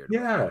them in a weird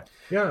way.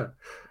 Yeah.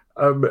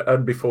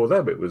 And before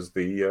them, it was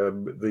the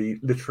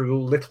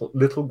literal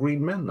little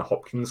green men, the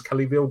Hopkins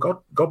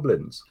Kellyville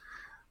goblins,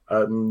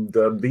 and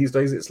these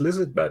days it's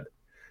lizard men.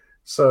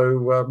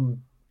 So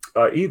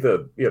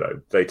either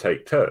they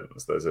take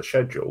turns. There's a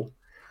schedule,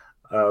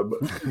 but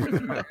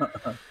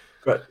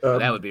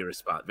that would be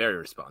very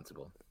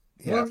responsible.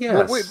 Yeah. Well, yes,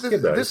 Well, wait,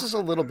 this is a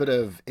little bit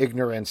of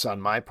ignorance on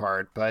my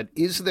part, but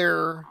is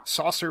there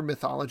saucer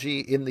mythology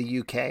in the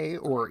UK,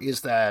 or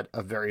is that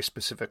a very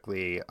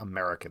specifically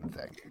American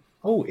thing?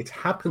 Oh, it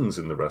happens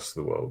in the rest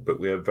of the world, but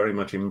we are very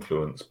much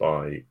influenced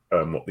by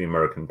what the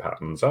American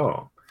patterns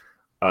are.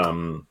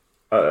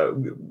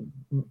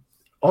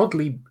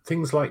 Oddly,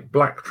 things like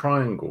black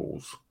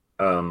triangles,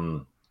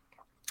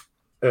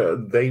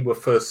 they were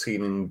first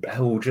seen in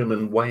Belgium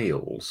and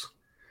Wales.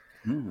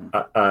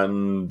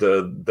 And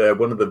they're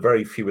one of the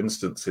very few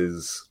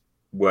instances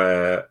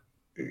where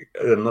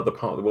another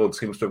part of the world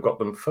seems to have got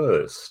them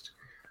first.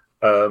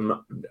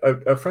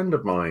 A friend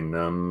of mine,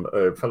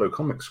 a fellow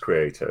comics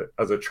creator,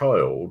 as a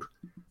child,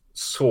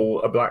 saw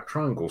a black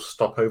triangle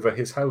stop over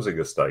his housing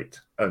estate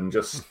and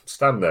just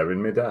stand there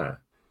in midair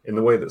in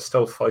the way that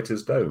stealth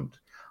fighters don't.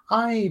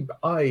 I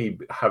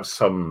have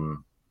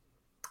some...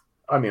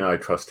 I mean, I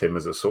trust him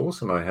as a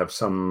source, and I have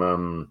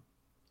some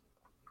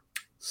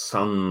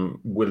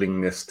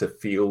willingness to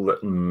feel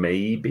that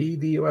maybe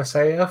the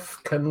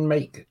USAF can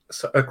make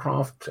a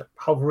craft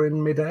hover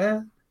in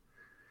midair.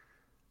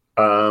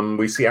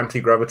 We see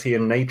anti-gravity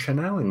in nature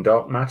now, in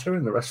dark matter,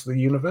 in the rest of the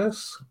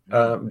universe.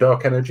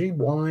 Dark energy.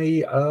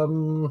 Why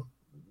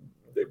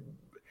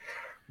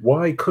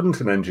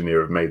couldn't an engineer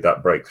have made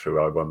that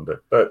breakthrough, I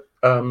wonder? But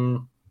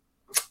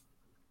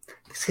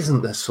this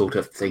isn't the sort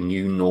of thing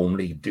you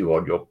normally do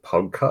on your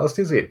podcast,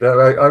 is it?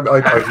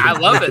 I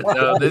love it,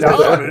 though. This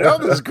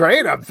is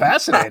great. I'm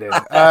fascinated.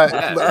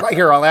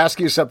 Here, I'll ask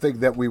you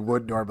something that we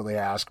would normally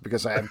ask,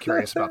 because I am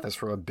curious about this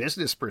from a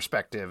business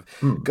perspective.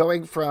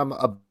 Going from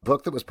a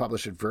book that was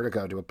published at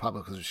Vertigo to a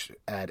published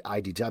at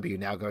IDW,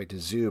 now going to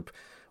Zoop,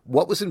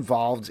 what was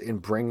involved in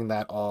bringing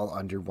that all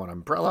under one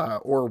umbrella,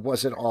 or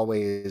was it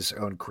always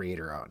owned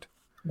creator-owned?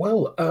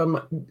 Well,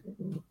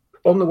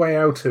 on the way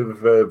out of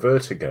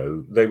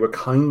Vertigo, they were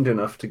kind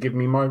enough to give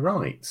me my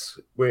rights,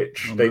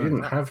 which they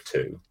didn't have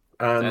to.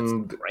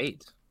 And that's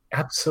great.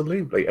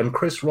 Absolutely. And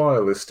Chris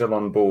Ryle is still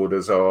on board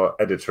as our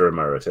editor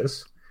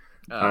emeritus.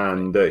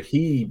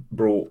 He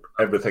brought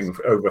everything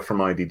over from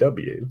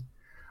IDW.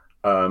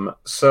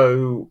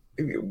 So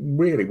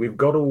really, we've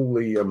got all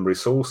the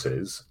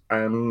resources,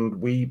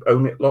 and we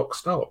own it lock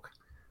stock.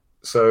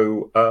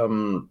 So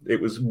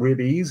it was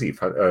really easy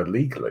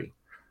legally.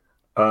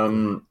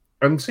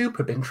 And Zoop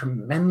have been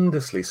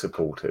tremendously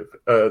supportive.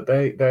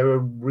 They're a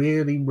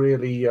really,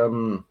 really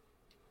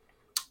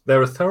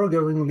they're a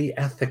thoroughgoingly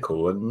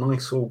ethical and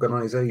nice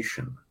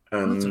organisation.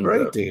 And that's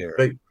great to hear.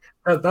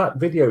 That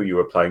video you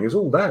were playing is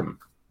all them.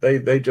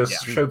 They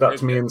just showed that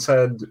to me and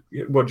said,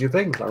 "What do you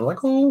think?" And I'm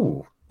like,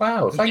 "Oh,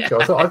 wow, thank you."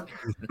 I thought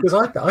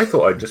I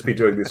thought I'd just be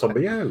doing this on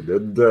my own,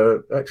 and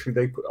actually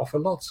they offer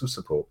lots of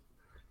support.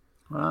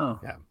 Wow.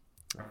 Yeah.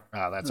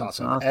 Oh, that's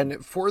awesome.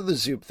 And for the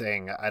Zoop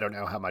thing, I don't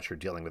know how much you're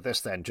dealing with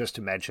this then. Just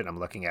to mention, I'm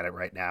looking at it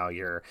right now.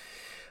 You're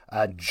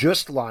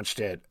just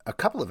launched it a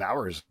couple of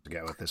hours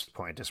ago at this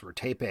point as we're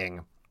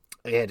taping.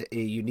 And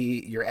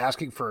you're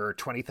asking for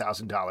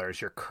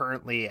 $20,000. You're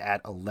currently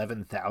at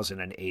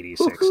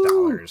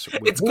 $11,086.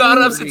 It's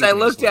gone up since I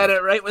looked at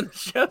it right when the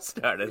show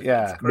started.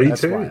 Yeah,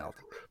 that's wild.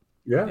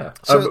 Yeah.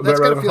 So that's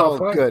going to feel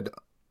good.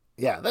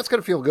 Yeah, that's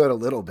going to feel good a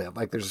little bit.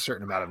 Like there's a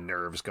certain amount of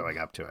nerves going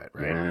up to it,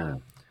 right? Yeah.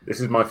 This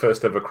is my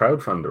first ever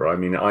crowdfunder. I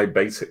mean, I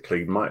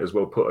basically might as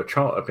well put a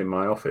chart up in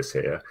my office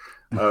here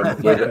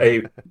with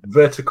a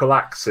vertical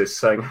axis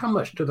saying, how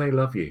much do they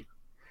love you?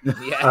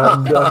 Yeah.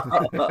 And,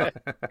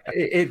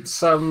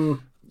 it's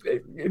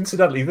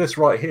incidentally, this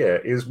right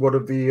here is one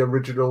of the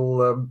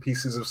original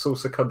pieces of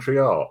Saucer Country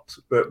art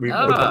that we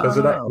put up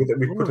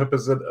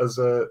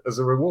as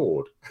a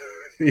reward.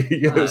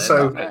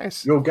 So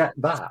nice. You'll get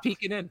that. Just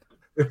peeking in.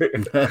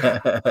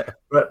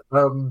 But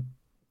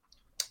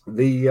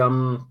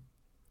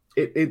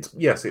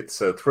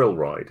it's a thrill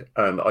ride,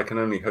 and I can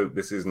only hope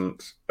this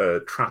isn't a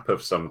trap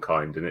of some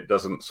kind, and it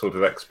doesn't sort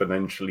of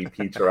exponentially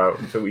peter out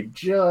until we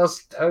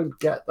just don't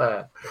get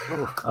there.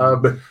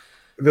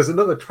 There's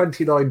another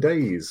 29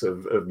 days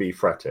of me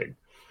fretting.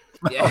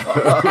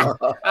 Yeah.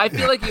 I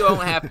feel like you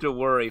won't have to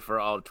worry for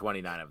all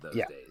 29 of those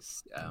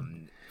days.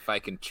 If I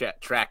can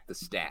track the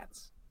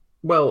stats.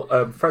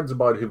 Well, friends of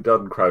mine who've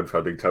done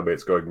crowdfunding tell me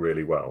it's going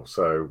really well,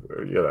 so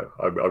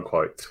I'm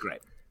quite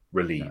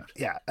relieved.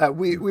 Yeah,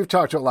 we've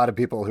talked to a lot of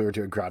people who are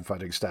doing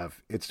crowdfunding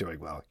stuff. It's doing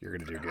well. You're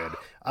going to do good.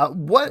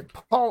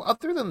 Paul?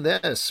 Other than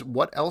this,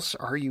 what else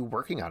are you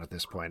working on at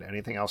this point?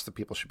 Anything else that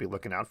people should be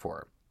looking out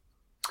for?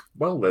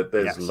 Well,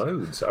 there's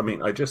loads. I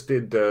mean, I just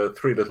did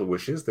Three Little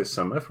Wishes this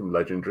summer from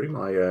Legendary,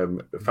 my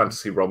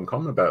fantasy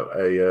rom-com about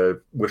a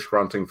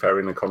wish-granting fairy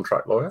and a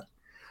contract lawyer.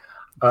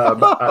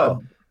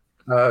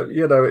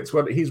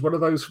 He's one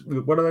of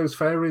those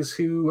fairies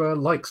who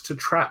likes to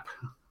trap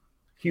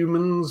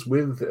humans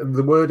with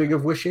the wording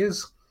of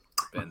wishes,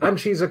 and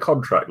she's a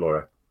contract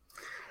lawyer.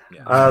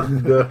 Yeah.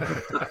 And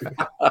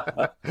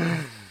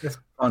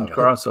on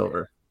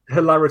crossover,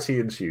 hilarity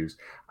ensues.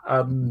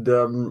 And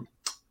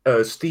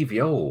Steve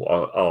Yoel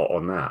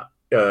on that,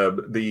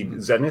 the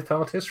Zenith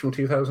artist from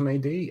 2000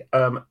 AD,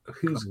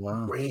 who's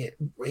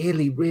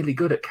really, really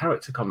good at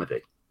character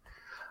comedy.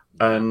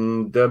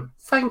 And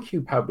thank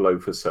you, Pablo,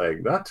 for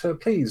saying that.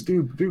 Please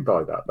do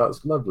buy that.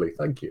 That's lovely.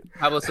 Thank you.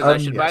 Pablo says I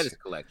should buy this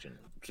collection,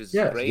 which is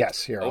great.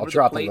 Yes, here, I'll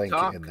drop a link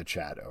in the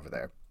chat over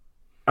there.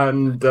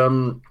 And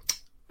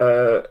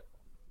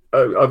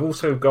I've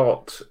also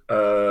got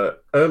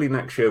early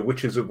next year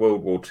Witches of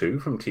World War II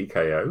from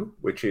TKO,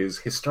 which is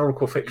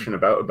historical fiction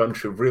about a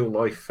bunch of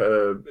real-life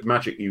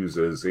magic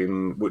users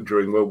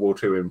during World War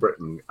II in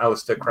Britain.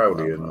 Aleister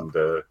Crowley and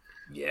 4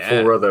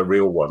 other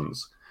real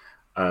ones.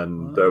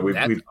 And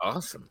that's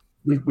awesome.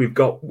 We've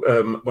got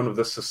one of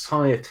the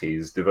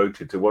societies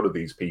devoted to one of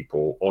these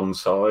people on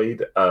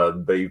side.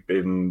 They've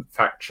been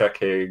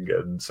fact-checking,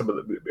 and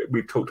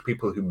we've talked to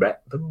people who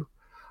met them.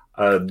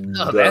 And,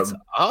 that's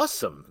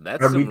awesome.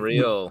 That's some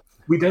real.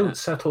 We don't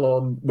settle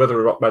on whether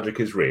or not magic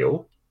is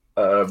real.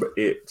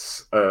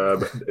 It's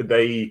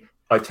I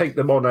take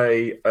them on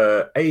a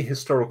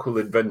historical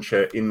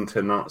adventure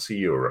into Nazi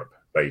Europe,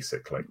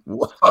 basically.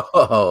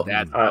 Whoa,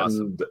 that's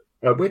awesome.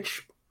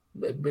 Which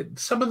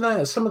some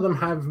of them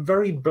have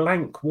very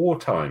blank war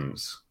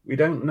times. We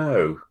don't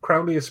know.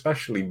 Crowley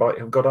especially might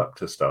have got up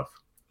to stuff.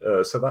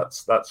 So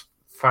that's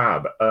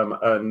fab.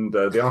 And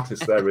the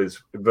artist there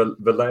is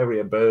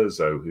Valeria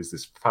Berzo, who's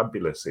this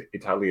fabulous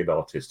Italian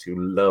artist who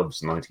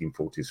loves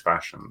 1940s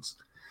fashions.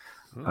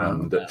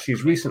 And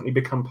she's recently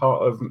become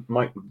part of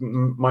Mike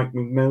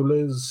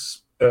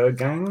Mignola's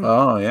gang.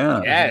 Oh,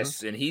 yeah.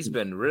 Yes, and he's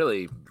been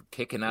really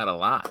kicking out a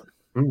lot.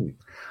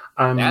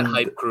 And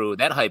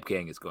that hype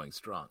gang is going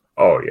strong.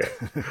 Oh, yeah.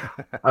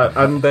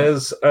 And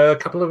there's a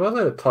couple of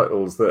other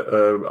titles that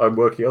I'm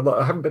working on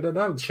that haven't been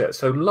announced yet.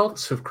 So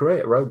lots of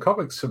create-your-own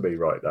comics for me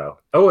right now.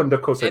 Oh, and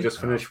of course, I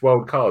just finished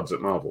Wild Cards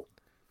at Marvel.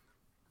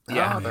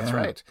 Yeah, that's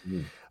right.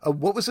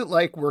 What was it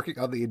like working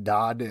on the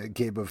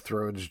non-Game of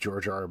Thrones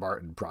George R. R.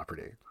 Martin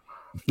property?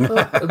 we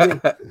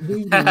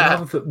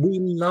love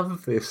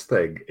this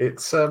thing.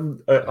 It's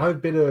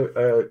I've been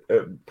a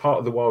part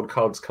of the Wild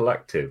Cards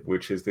Collective,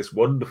 which is this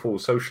wonderful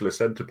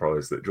socialist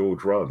enterprise that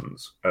George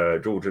runs.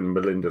 George and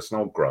Melinda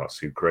Snodgrass,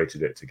 who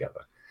created it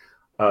together.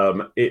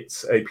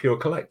 It's a pure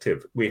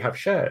collective. We have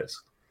shares.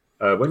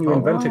 When you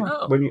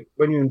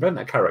when you invent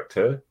a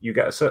character, you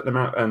get a certain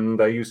amount, and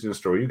they're used in a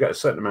story. You get a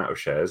certain amount of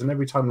shares, and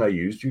every time they're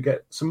used, you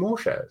get some more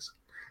shares.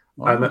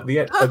 And at the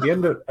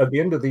end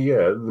of the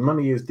year, the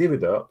money is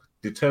divvied up,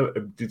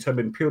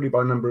 determined purely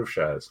by number of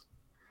shares.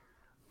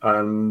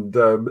 And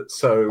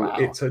it's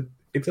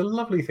a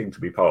lovely thing to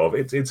be part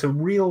of. It's a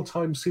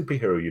real-time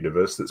superhero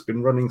universe that's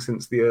been running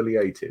since the early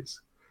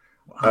 80s.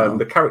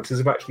 The characters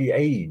have actually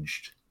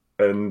aged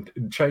and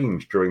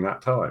changed during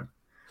that time.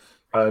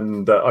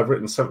 And I've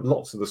written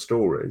lots of the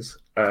stories,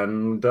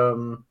 and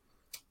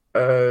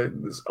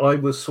I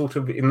was sort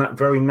of in that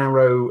very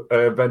narrow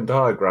Venn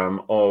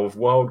diagram of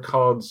Wild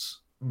Cards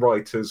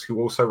writers who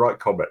also write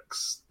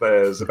comics.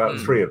 There's about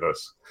 3 of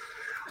us,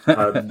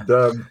 and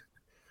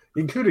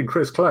including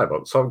Chris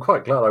Claremont. So I'm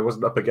quite glad I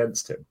wasn't up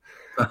against him.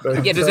 But,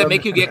 does it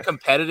make you get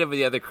competitive with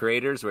the other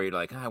creators where you're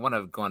like, I want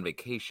to go on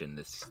vacation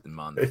this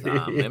month?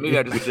 Maybe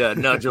I just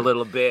nudge a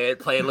little bit,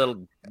 play a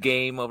little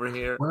game over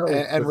here. Well,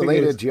 and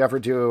related, do you ever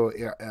do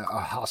a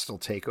hostile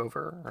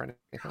takeover or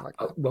anything like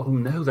that? Well,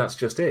 no, that's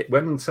just it.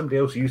 When somebody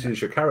else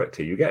uses your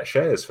character, you get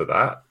shares for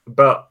that,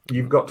 but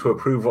you've got to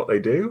approve what they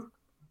do.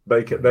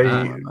 You've got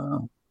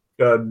to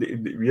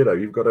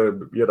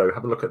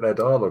have a look at their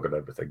dialogue and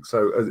everything.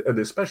 So, and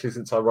especially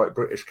since I write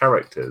British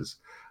characters,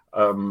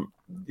 I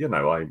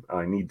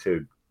need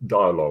to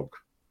dialogue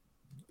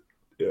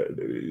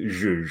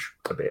zhuzh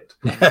a bit.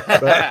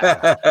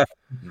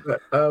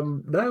 But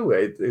no,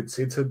 it's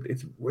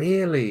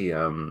really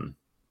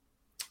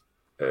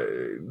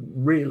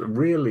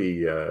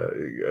really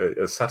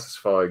a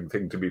satisfying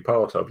thing to be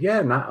part of. Yeah,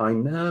 I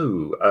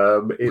know.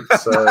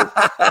 It's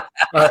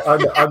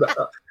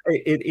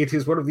it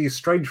is one of these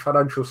strange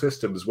financial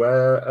systems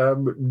where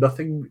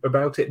nothing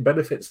about it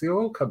benefits the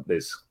oil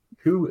companies.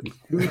 Who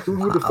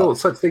would have thought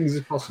such things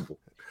is possible?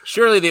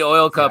 Surely the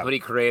oil company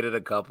created a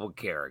couple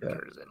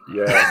characters.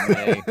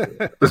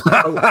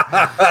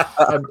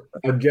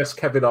 And yes,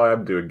 Kevin, I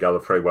am doing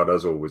Gallifrey 1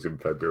 as always in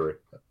February.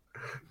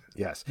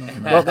 Yes.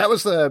 Well, that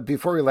was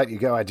before we let you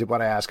go, I did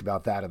want to ask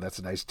about that, and that's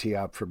a nice tee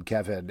up from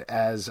Kevin.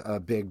 As a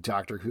big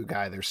Doctor Who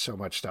guy, there's so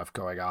much stuff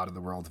going on in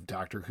the world of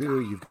Doctor Who.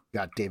 You've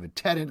got David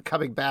Tennant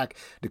coming back.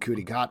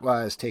 Ncuti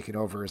Gatwa is taking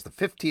over as the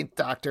 15th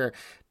Doctor.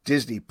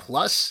 Disney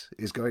Plus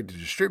is going to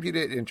distribute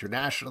it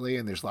internationally,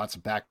 and there's lots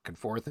of back and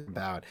forth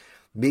about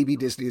maybe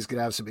Disney is going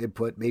to have some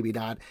input, maybe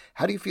not.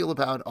 How do you feel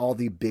about all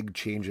the big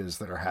changes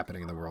that are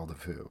happening in the world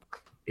of Who?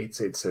 It's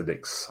an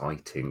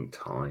exciting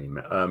time.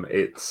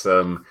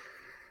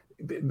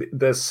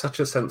 There's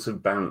such a sense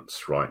of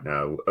bounce right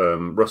now.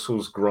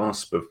 Russell's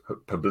grasp of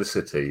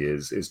publicity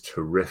is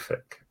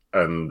terrific,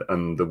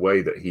 and the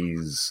way that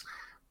he's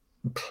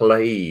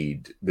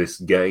played this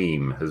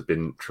game has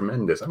been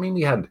tremendous. I mean,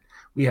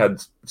 we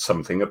had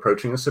something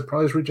approaching a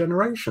surprise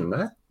regeneration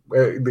there,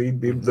 where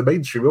the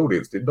mainstream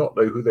audience did not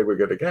know who they were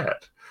going to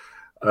get,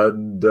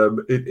 and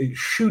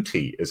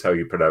Ncuti is how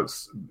you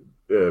pronounce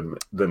the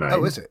name.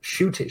 Oh, is it?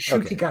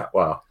 Ncuti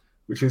Gatwa.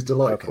 which is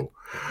delightful.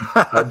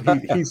 Okay.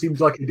 And he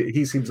seems like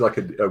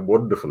a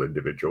wonderful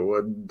individual,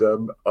 and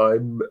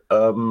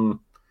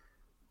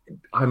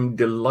I'm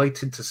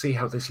delighted to see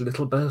how this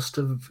little burst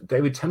of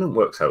David Tennant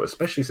works out,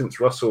 especially since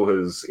Russell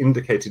has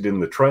indicated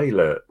in the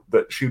trailer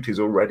that Shoot is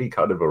already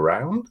kind of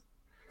around.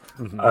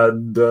 Mm-hmm.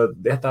 And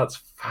that's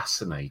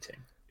fascinating.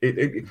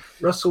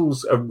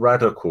 Russell's a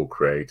radical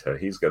creator.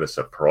 He's going to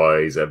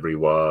surprise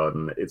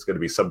everyone. It's going to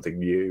be something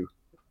new.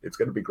 It's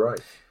going to be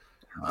great.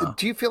 Wow.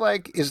 Do you feel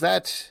like, is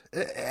that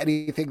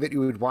anything that you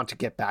would want to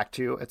get back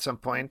to at some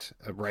point?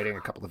 Writing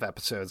a couple of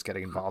episodes,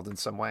 getting involved in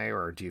some way?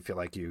 Or do you feel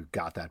like you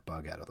got that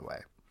bug out of the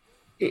way?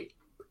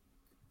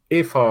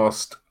 If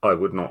asked, I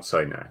would not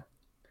say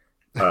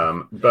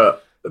no.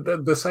 But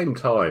at the same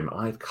time,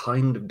 I've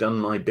kind of done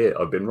my bit.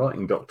 I've been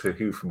writing Doctor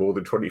Who for more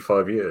than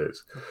 25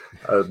 years.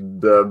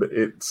 And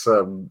it's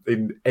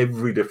in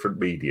every different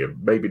medium,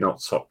 maybe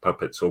not sock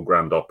puppets or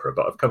grand opera,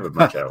 but I've covered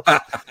much else.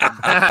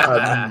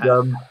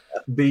 And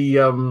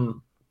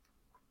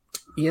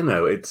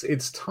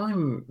it's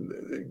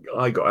time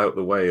I got out of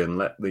the way and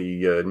let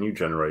the new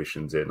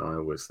generations in, I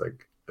always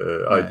think.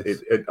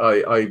 Nice.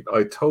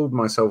 I told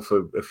myself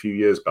a few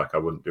years back I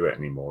wouldn't do it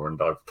anymore,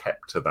 and I've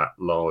kept to that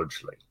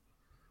largely.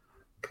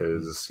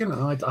 Because,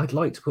 I'd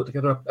like to put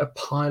together a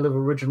pile of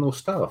original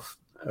stuff.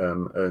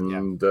 I'm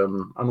on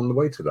the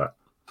way to that.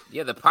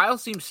 Yeah, the pile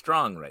seems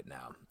strong right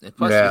now. And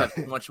plus, you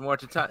have much more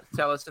to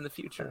tell us in the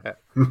future.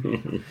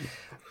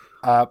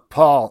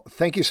 Paul,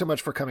 thank you so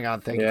much for coming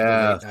on. Thank you for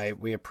the late night.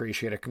 We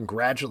appreciate it.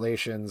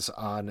 Congratulations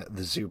on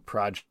the Zoo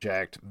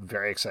project.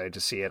 Very excited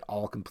to see it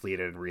all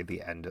completed and read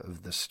the end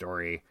of the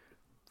story.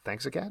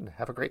 Thanks again.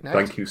 Have a great night.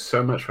 Thank you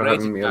so much for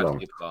having me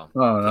along. Oh,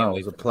 no, it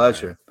was a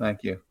pleasure.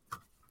 Thank you.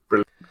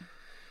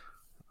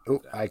 Oh,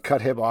 I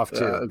cut him off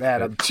too.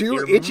 Man, I'm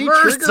too itchy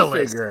trigger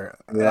finger.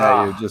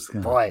 Yeah, you're just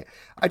boy.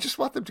 I just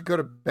want them to go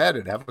to bed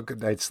and have a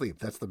good night's sleep.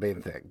 That's the main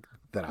thing.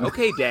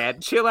 Okay,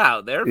 Dad, chill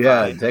out. They're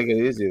fine. Take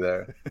it easy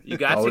there. You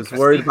got always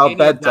worried about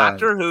bedtime.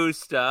 Doctor Who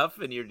stuff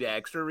and your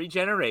extra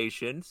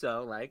regeneration.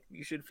 So,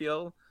 you should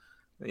feel.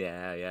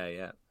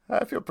 Yeah.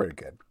 I feel pretty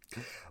good.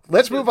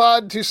 Let's move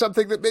on to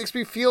something that makes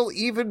me feel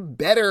even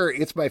better.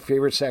 It's my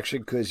favorite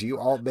section because you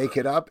all make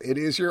it up. It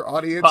is your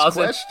audience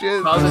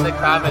question. Paul's in the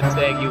comments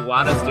saying you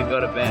want us to go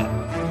to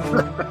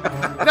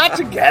bed. Not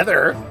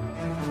together.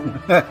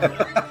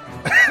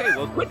 Okay,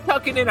 well, quit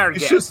tucking in our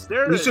guests.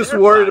 He's just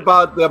worried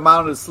about the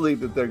amount of sleep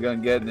that they're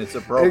going to get, and it's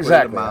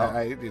appropriate amount.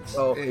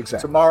 Exactly.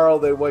 Tomorrow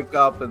they wake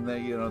up and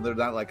they're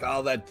not like,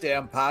 oh, that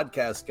damn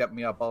podcast kept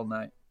me up all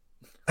night.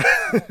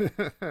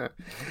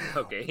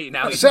 Okay,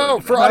 now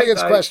so for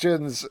audience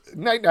questions,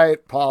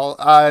 night, Paul.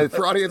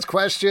 For audience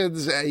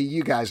questions,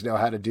 you guys know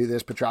how to do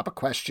this, but drop a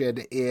question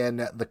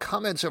in the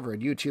comments over on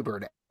YouTube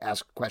or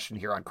ask a question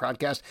here on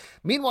Crowdcast.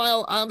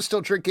 Meanwhile, I'm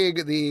still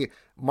drinking the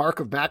Mark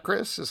of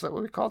Macris. Is that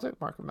what we called it?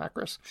 Mark of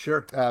Macris?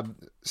 Sure.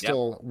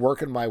 Still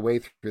working my way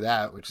through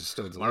that, which is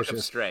still delicious. Mark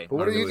of Stray. But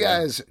what are you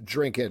guys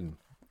drinking?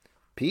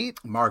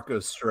 Pete? Mark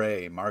of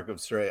Stray.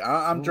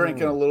 I'm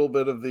drinking a little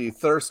bit of the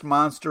Thirst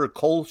Monster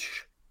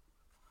Kolsch.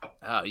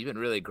 Oh, you've been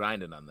really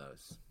grinding on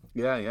those.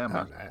 Yeah,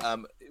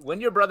 man. When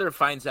your brother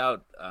finds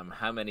out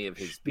how many of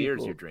his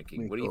beers you're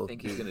drinking, what do you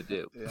think he's going to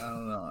do? Yeah, I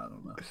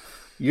don't know.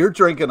 You're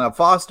drinking a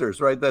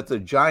Foster's, right? That's a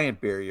giant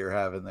beer you're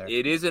having there.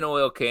 It is an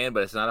oil can,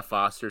 but it's not a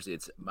Foster's.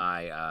 It's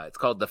it's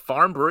called the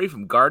Farm Brewery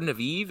from Garden of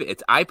Eve.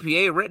 It's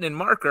IPA written in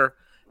marker,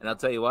 and I'll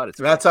tell you what,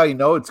 that's how you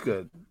know it's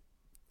good.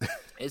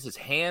 This is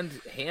hand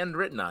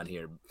written on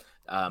here.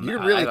 You can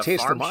really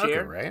taste the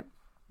marker, right?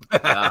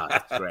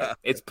 That's great.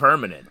 It's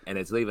permanent, and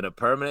it's leaving a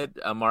permanent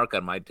mark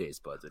on my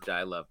taste buds, which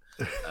I love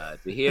to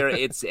hear.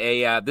 It's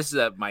I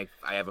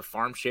have a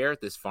farm share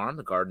at this farm,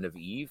 the Garden of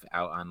Eve,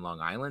 out on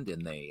Long Island,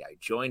 and I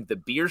joined the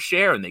beer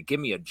share, and they give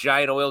me a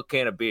giant oil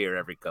can of beer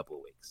every couple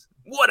of weeks.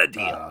 What a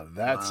deal!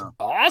 That's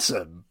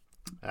awesome.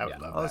 I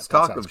would love that. Let's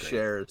talk of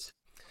shares.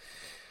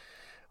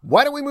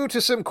 Why don't we move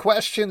to some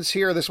questions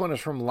here? This one is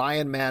from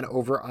Lion Man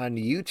over on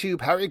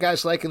YouTube. How are you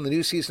guys liking the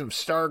new season of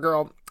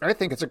Stargirl? I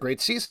think it's a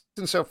great season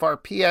so far.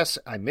 P.S.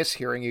 I miss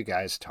hearing you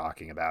guys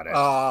talking about it.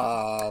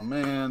 Oh,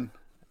 man.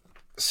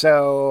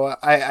 So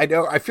I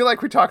know, I feel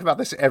like we talk about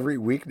this every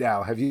week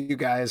now. Have you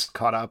guys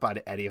caught up on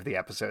any of the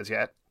episodes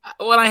yet?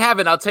 Well, I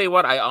haven't. I'll tell you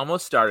what, I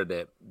almost started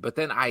it, but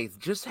then I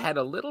just had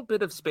a little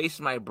bit of space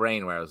in my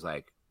brain where I was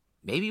like,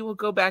 maybe we'll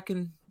go back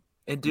and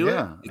do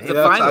it.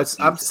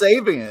 I'm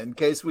saving it in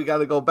case we got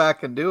to go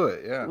back and do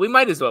it. Yeah, we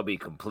might as well be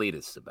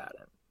completists about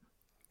it.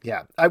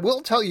 Yeah, I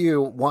will tell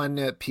you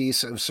one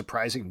piece of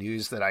surprising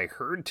news that I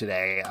heard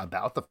today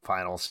about the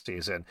final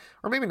season,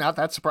 or maybe not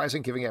that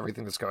surprising given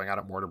everything that's going on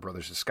at Warner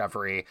Brothers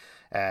Discovery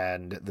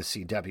and the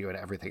CW and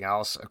everything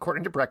else.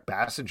 According to Brett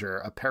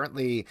Bassinger,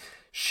 apparently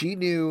she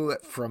knew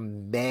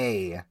from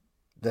May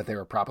that they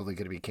were probably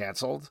going to be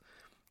canceled.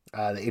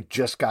 It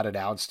just got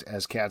announced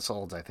as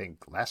canceled, I think,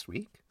 last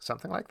week,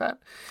 something like that.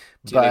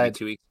 Maybe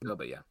 2 weeks ago,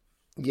 but yeah.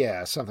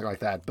 Yeah, something like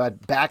that.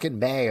 But back in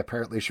May,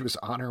 apparently she was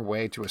on her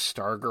way to a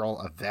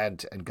Stargirl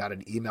event and got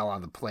an email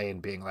on the plane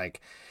being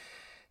like,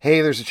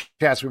 hey, there's a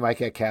chance we might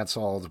get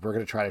canceled. We're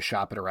going to try to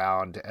shop it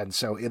around. And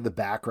so in the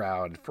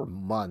background for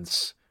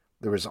months,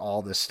 there was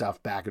all this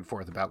stuff back and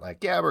forth about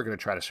like, yeah, we're going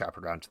to try to shop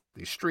around to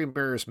these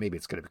streamers. Maybe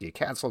it's going to get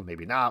canceled.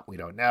 Maybe not. We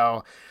don't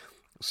know.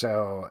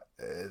 So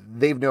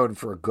they've known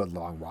for a good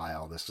long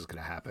while this is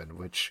going to happen,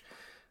 which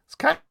is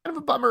kind of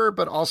a bummer,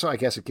 but also I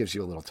guess it gives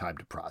you a little time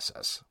to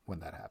process when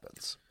that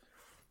happens.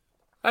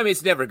 I mean,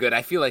 it's never good.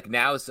 I feel like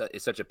now is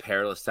such a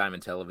perilous time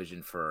in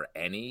television for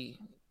any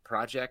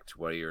project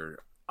where you're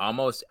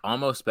almost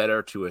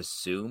better to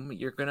assume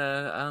you're going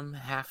to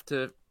have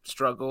to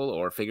struggle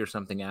or figure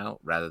something out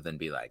rather than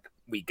be like,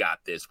 we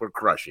got this, we're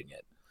crushing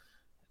it.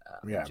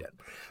 Yeah.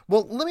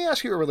 Well, let me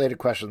ask you a related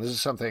question. This is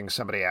something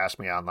somebody asked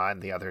me online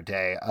the other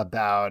day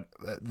about,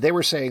 they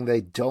were saying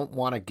they don't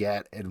want to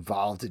get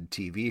involved in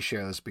TV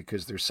shows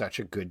because there's such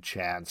a good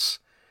chance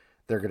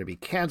they're going to be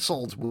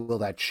canceled. Will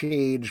that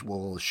change?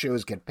 Will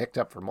shows get picked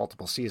up for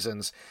multiple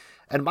seasons?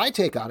 And my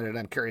take on it, and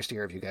I'm curious to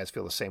hear if you guys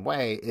feel the same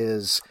way,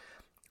 is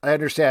I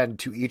understand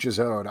to each his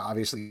own.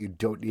 Obviously, you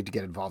don't need to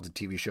get involved in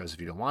TV shows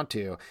if you don't want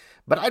to,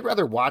 but I'd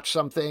rather watch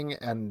something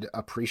and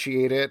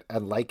appreciate it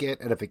and like it.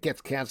 And if it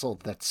gets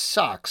canceled, that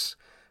sucks.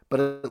 But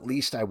at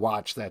least I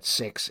watched that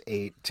 6,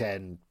 8,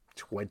 10,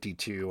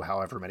 22,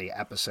 however many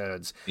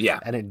episodes,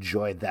 and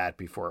enjoyed that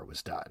before it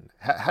was done.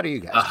 How do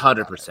you guys?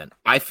 100%.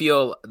 I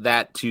feel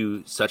that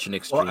to such an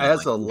extreme. Well,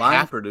 as a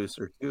line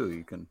producer too,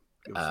 you can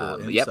give us a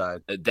little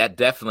inside. Yep, that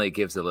definitely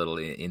gives a little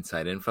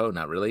inside info.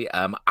 Not really.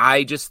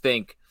 I just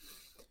think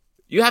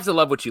you have to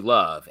love what you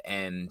love,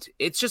 and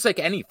it's just like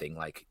anything.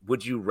 Like,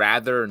 would you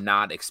rather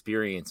not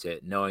experience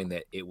it, knowing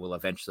that it will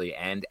eventually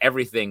end?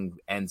 Everything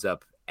ends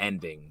up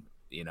ending,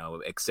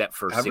 except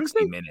for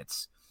 60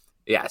 minutes.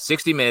 Yeah,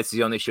 60 Minutes is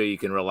the only show you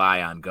can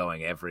rely on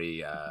going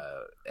every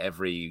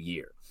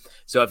year.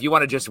 So if you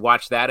want to just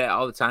watch that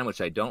all the time,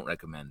 which I don't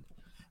recommend,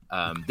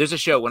 there's a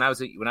show when I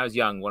was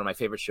young. One of my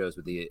favorite shows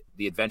was the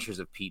Adventures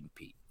of Pete and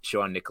Pete,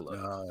 show on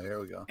Nickelodeon. Oh,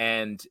 here we go.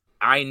 And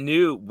I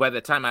knew by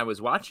the time I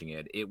was watching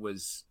it, it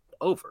was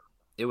over.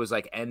 It was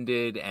like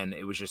ended, and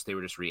it was just they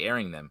were just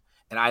re-airing them,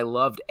 and I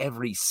loved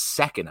every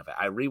second of it.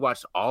 I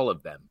rewatched all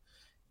of them.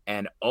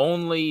 And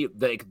only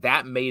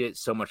that made it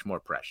so much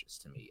more precious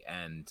to me.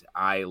 And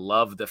I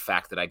love the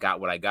fact that I got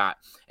what I got.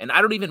 And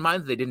I don't even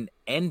mind that they didn't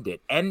end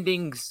it.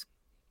 Endings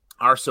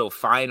are so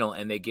final,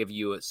 and they give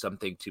you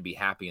something to be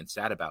happy and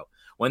sad about.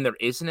 When there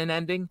isn't an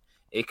ending,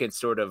 it can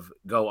sort of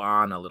go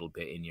on a little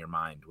bit in your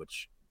mind,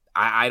 which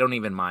I don't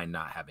even mind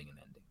not having an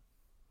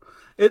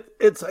ending.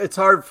 It's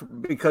hard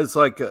because,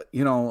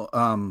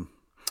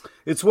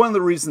 it's one of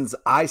the reasons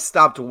I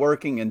stopped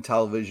working in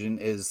television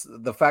is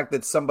the fact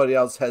that somebody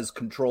else has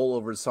control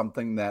over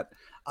something that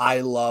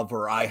I love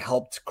or I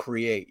helped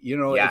create.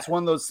 It's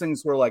one of those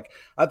things where, like,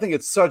 I think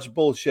it's such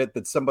bullshit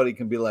that somebody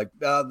can be like,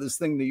 this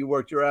thing that you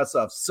worked your ass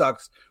off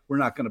sucks. We're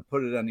not going to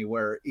put it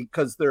anywhere,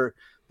 because there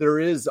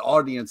is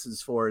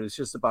audiences for it. It's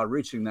just about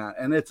reaching that.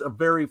 And it's a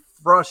very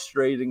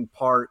frustrating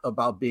part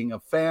about being a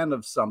fan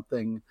of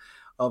something,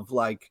 of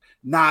like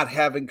not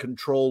having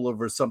control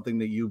over something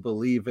that you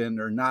believe in,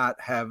 or not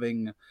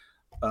having,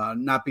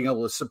 not being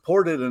able to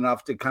support it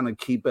enough to kind of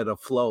keep it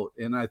afloat.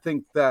 And I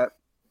think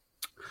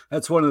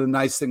that's one of the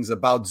nice things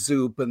about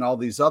Zoop and all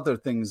these other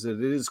things, that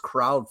it is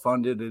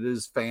crowdfunded, it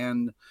is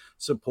fan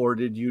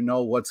supported,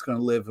 what's going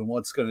to live and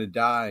what's going to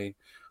die.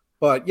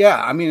 But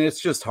yeah, I mean, it's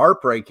just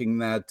heartbreaking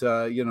that,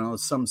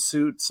 some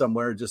suit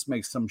somewhere just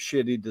makes some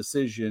shitty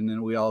decision,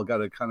 and we all got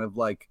to kind of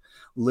like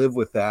live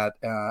with that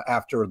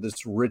after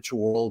this rich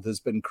world has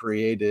been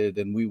created,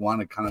 and we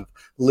want to kind of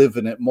live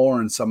in it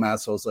more. And some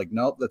assholes like,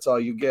 nope, that's all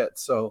you get.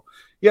 So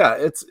yeah,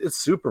 it's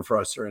super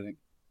frustrating.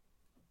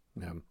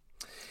 Yeah.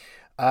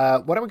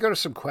 Why don't we go to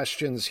some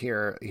questions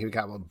here? We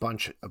got a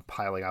bunch of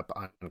piling up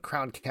on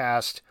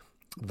Crowncast.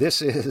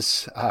 This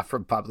is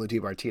from Pablo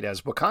D.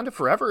 Martinez. Wakanda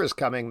Forever is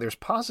coming. There's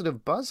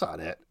positive buzz on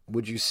it.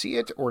 Would you see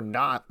it or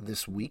not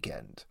this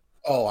weekend?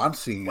 Oh, I'm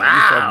seeing it. Wow.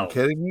 Are you fucking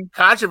kidding me?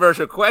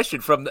 Controversial question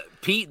from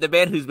Pete, the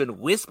man who's been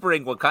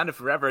whispering Wakanda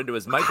Forever into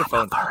his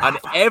microphone on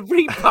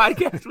every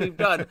podcast we've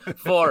done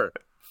for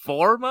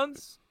 4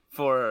 months?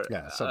 Something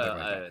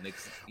like that.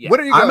 What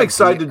are you I'm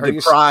excited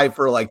to cry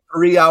for like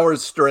 3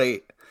 hours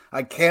straight.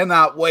 I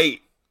cannot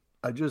wait.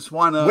 I just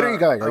want to... When are you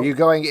going? Are you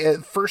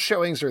going... First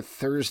showings are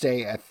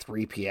Thursday at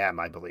 3 p.m.,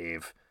 I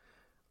believe,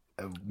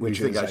 which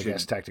is, I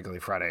guess, technically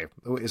Friday.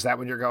 Is that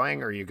when you're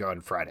going, or are you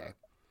going Friday?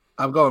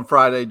 I'm going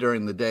Friday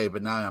during the day,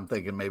 but now I'm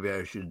thinking maybe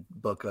I should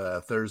book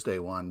a Thursday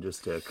one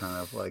just to kind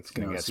of like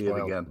see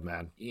it again.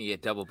 Man, you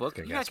get double book.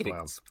 You're not going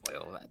to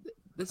spoil that.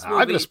 I'm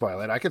going to spoil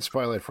it. I could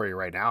spoil it for you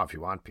right now if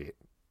you want, Pete.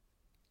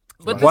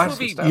 But this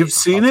movie, you've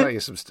seen it? I'll tell you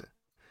some stuff.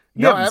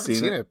 No, I haven't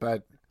seen it,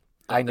 but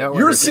I know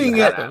you're seeing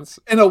it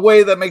in a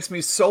way that makes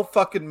me so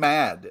fucking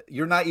mad.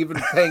 You're not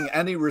even paying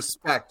any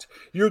respect.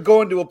 You're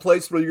going to a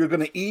place where you're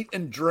going to eat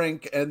and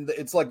drink, and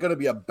it's like going to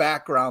be a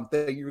background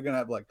thing. You're going to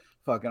have like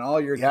fucking all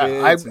your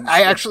Yeah, kids.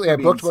 I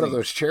booked one of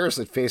those chairs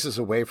that faces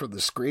away from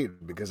the screen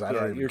because I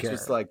don't even you're care.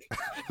 Just like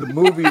the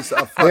movies.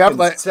 They have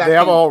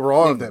a whole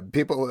row of them.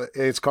 People,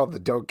 it's called the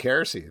don't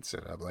care seats,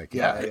 and I'm like,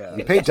 yeah.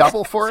 You pay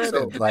double for it.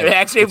 And like, it's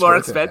actually more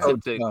worth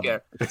expensive to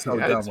care. It's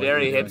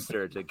very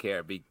hipster to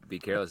care. Be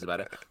careless about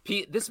it.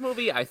 Pete, this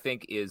movie I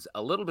think is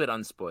a little bit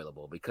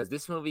unspoilable because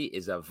this movie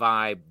is a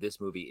vibe. This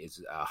movie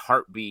is a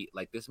heartbeat.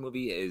 Like this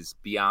movie is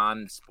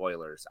beyond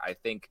spoilers. I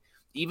think.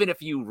 Even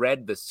if you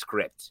read the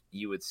script,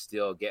 you would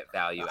still get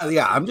value.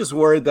 I'm just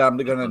worried that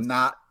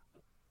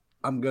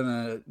I'm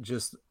gonna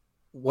just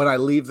when I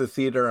leave the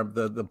theater,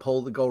 the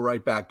pull to go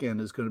right back in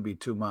is going to be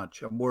too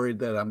much. I'm worried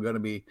that I'm going to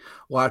be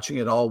watching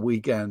it all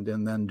weekend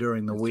and then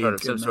during the week,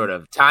 sort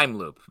of time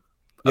loop.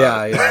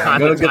 Yeah. I'm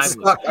going to get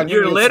stuck.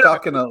 You're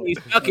literally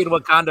stuck in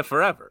Wakanda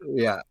forever.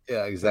 Yeah,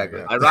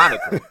 exactly.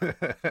 Ironically.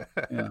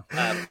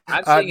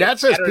 That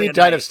says Pete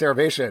died of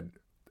starvation.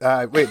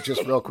 Wait,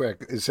 just real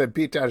quick. It said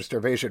Pete died of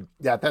starvation.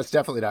 Yeah, that's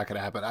definitely not going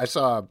to happen. I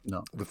saw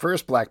the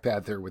first Black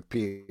Panther with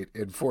Pete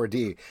in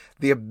 4D.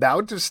 The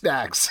amount of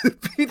snacks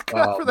Pete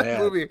got for that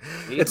movie.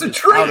 It's a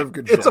treat. Out of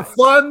control. It's a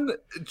fun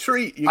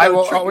treat. I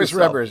will always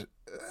remember.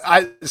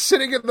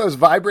 Sitting in those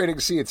vibrating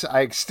seats,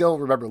 I still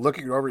remember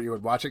looking over at you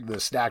and watching the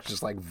snack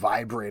just like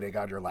vibrating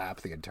on your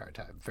lap the entire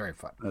time. Very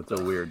fun. That's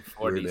a weird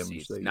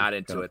image. Not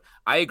into it.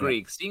 I agree.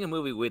 Yeah. Seeing a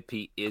movie with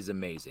Pete is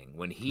amazing.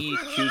 When he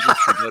chooses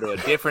to go to a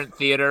different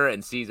theater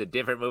and sees a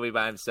different movie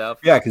by himself.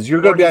 Yeah, because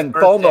you're going to be on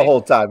phone the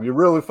whole time. You're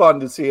really fun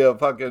to see a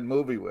fucking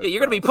movie with. Yeah,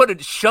 you're going to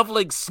be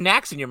shoveling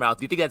snacks in your mouth.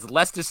 Do you think that's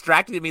less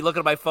distracting than me looking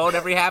at my phone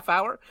every half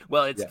hour?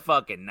 Well, it's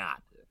fucking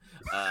not.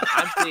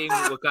 I'm seeing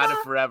Wakanda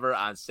Forever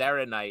on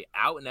Saturday night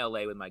out in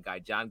LA with my guy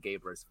John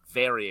Gabris.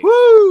 Very excited.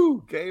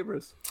 Woo,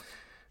 Gabris.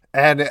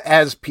 And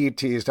as Pete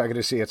teased, I'm going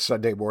to see it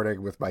Sunday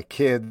morning with my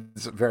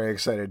kids. Very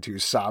excited to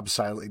sob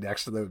silently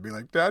next to them and be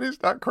like,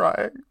 "Daddy's not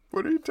crying.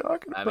 What are you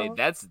talking about?" I mean,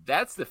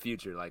 that's the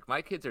future. Like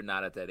my kids are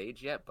not at that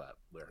age yet, but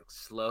we're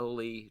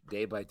slowly,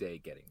 day by day,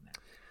 getting there.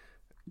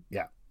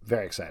 Yeah.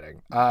 Very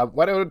exciting.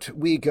 Why don't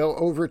we go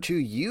over to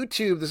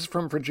YouTube? This is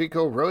from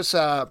Federico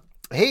Rosa.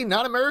 Hey,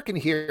 not American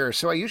here.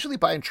 So I usually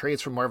buy in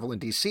trades from Marvel and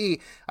DC.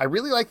 I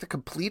really like the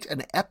Complete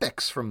and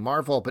Epics from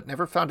Marvel, but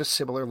never found a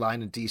similar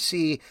line in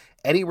DC.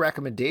 Any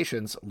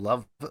recommendations?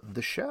 Love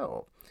the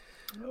show.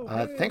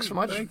 Thanks so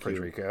much,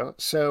 Federico.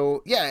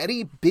 So,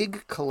 any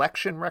big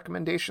collection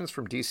recommendations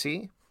from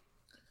DC?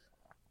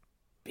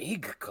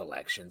 Big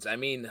collections. I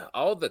mean,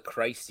 all the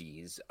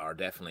crises are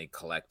definitely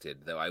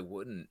collected, though I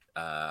wouldn't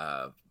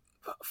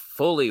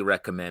fully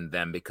recommend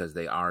them because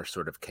they are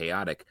sort of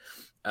chaotic.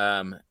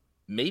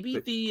 Maybe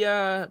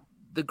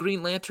the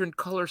Green Lantern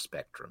color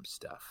spectrum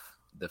stuff.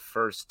 The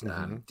first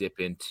dip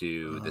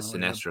into the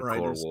Sinestro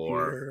Corps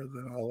War.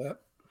 And all that.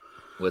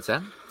 What's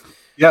that?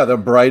 Yeah, the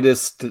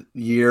brightest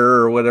year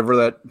or whatever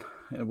that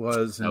it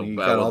was. And you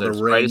got all the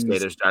rings. Brightest day,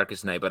 there's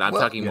darkest night, but I'm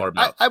talking more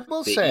about I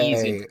will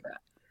say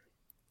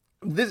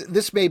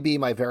this may be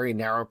my very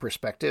narrow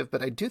perspective,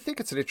 but I do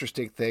think it's an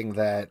interesting thing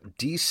that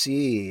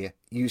DC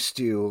used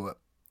to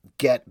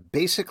get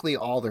basically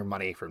all their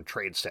money from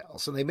trade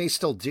sales, and they may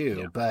still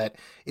do, but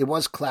it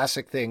was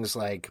classic things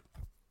like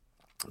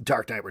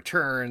Dark Knight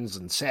Returns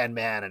and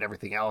Sandman and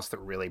everything else that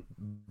were really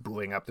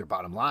booing up their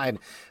bottom line.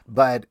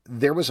 But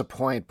there was a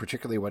point,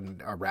 particularly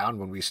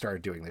when we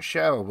started doing the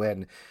show,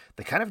 when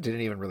they kind of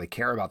didn't even really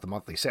care about the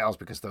monthly sales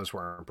because those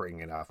weren't bringing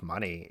enough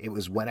money. It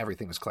was when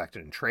everything was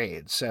collected in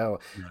trade.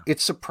 So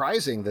it's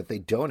surprising that they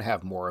don't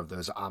have more of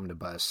those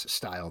omnibus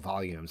style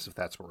volumes, if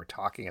that's what we're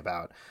talking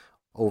about,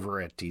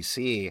 over at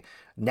DC.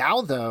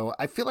 Now, though,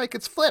 I feel like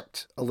it's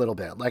flipped a little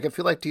bit. Like, I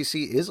feel like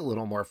DC is a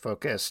little more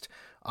focused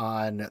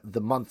on the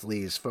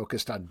monthlies,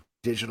 focused on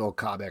digital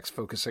comics,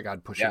 focusing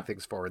on pushing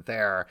things forward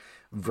there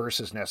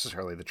versus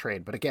necessarily the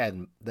trade. But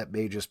again, that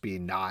may just be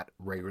not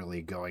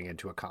regularly going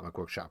into a comic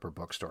book shop or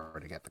bookstore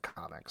to get the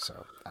comics.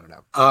 So I don't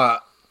know.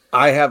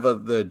 I have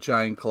the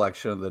giant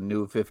collection of the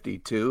New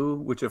 52,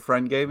 which a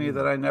friend gave me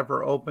that I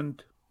never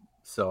opened.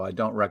 So I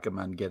don't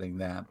recommend getting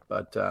that,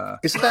 but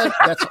isn't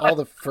that's all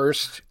the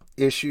first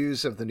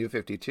issues of the New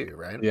 52,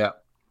 right? Yeah.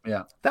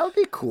 That would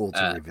be cool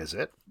to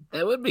revisit.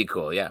 It would be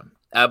cool, yeah.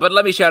 But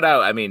let me shout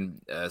out, I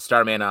mean,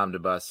 Starman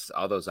Omnibus,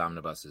 all those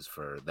omnibuses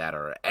for that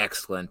are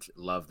excellent.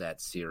 Love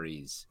that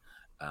series.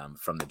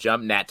 From the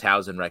jump, Nat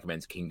Townsend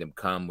recommends Kingdom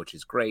Come, which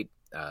is great.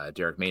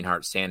 Derek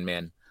Mainhart,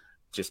 Sandman,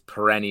 just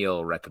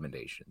perennial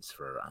recommendations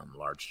for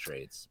large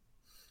trades.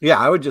 Yeah,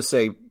 I would just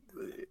say,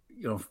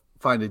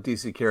 find a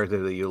DC character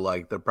that you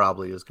like. There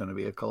probably is going to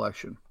be a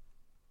collection.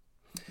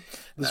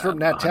 This is from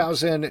Nat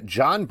Townsend.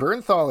 John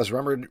Bernthal is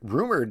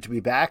rumored to be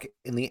back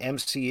in the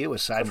MCU.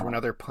 Aside from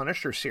another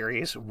Punisher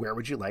series, where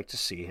would you like to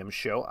see him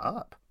show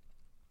up?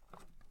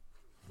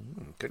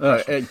 Good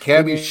question. And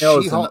cameos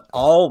in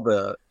all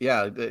the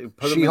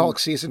She-Hulk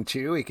season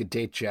 2. He could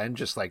date Jen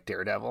just like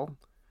Daredevil.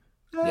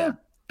 Yeah.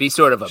 Be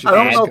sort of a I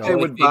don't know if they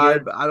would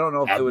vibe. I don't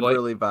know if they would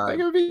really vibe. I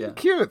think it would be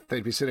cute.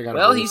 They'd be sitting on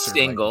a he's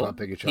single.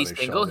 He's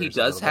single. He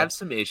does have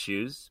some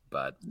issues,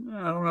 but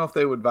I don't know if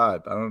they would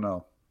vibe. I don't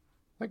know.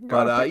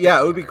 But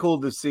it would be cool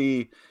to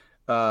see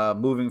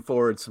moving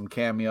forward some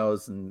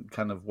cameos and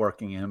kind of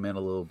working him in a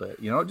little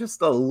bit,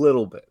 just a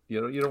little bit.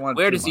 You don't want.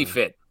 Where does he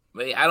fit?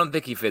 I don't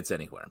think he fits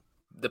anywhere.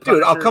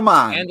 Dude, come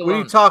on! What are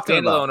you talking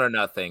about? Standalone or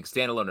nothing.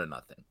 Standalone or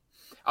nothing.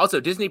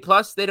 Also, Disney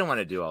Plus, they don't want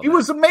to do all that. He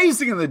was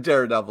amazing in the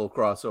Daredevil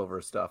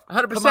crossover stuff.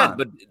 100%.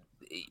 But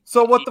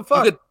so what the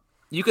fuck?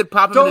 You could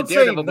pop him Don't in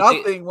Daredevil. Don't say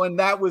nothing when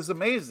that was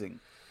amazing.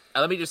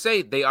 Let me just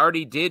say, they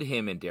already did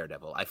him in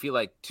Daredevil. I feel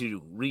like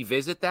to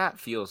revisit that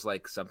feels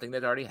like something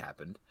that already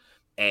happened.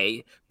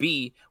 A.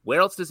 B. Where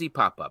else does he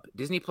pop up?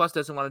 Disney Plus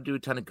doesn't want to do a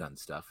ton of gun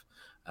stuff.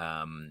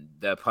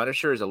 The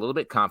Punisher is a little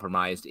bit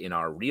compromised in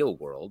our real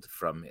world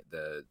from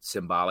the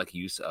symbolic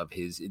use of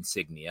his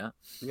insignia.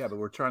 Yeah, but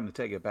we're trying to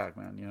take it back,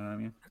 man. You know what I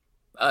mean?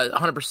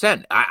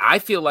 100%. I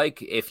feel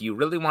like if you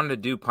really wanted to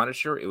do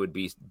Punisher, it would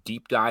be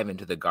deep dive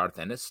into the Garth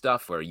Ennis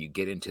stuff where you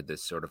get into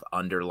this sort of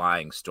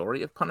underlying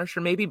story of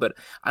Punisher, maybe, but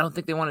I don't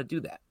think they want to do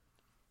that.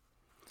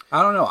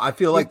 I don't know. I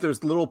feel like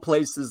there's little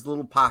places,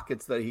 little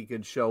pockets that he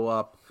could show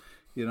up.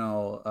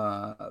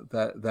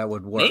 That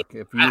would work.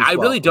 If I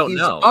really don't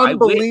know.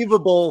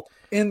 Unbelievable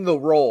in the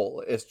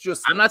role. It's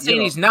just I'm not saying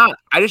he's not.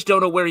 I just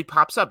don't know where he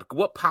pops up.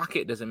 What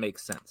pocket doesn't make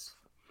sense?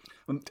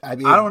 I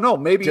mean, I don't know.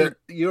 Maybe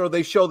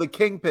they show the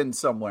Kingpin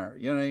somewhere.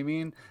 You know what I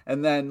mean?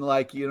 And then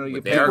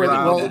you they're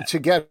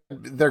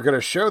going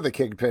to show the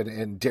Kingpin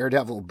in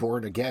Daredevil: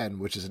 Born Again,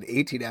 which is an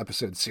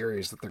 18-episode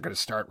series that they're going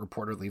to start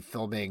reportedly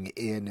filming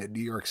in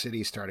New York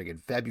City starting in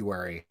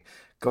February,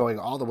 going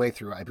all the way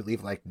through, I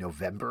believe, like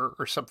November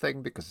or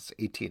something, because it's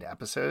 18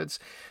 episodes.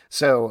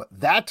 So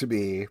that, to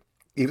me,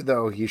 even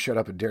though he showed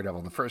up in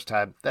Daredevil the first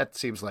time, that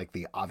seems like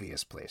the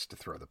obvious place to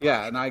throw the punch.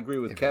 Yeah, and I agree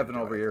with Kevin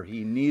over here.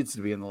 He needs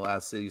to be in the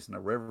last season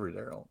of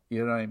Riverdale.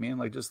 You know what I mean?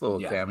 Like, just a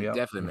little cameo.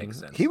 Definitely makes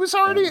sense. He was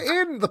already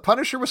in. The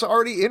Punisher was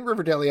already in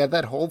Riverdale. He had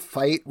that whole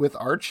fight with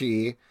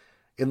Archie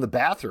in the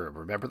bathroom.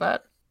 Remember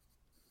that?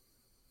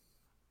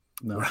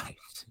 No. Right.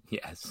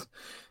 Yes.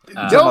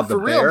 No, for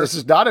real. This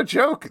is not a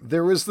joke.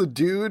 There was the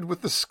dude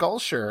with the skull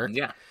shirt.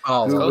 Yeah.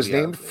 Who was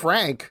named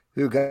Frank,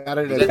 who got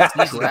in a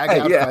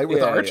drag-out fight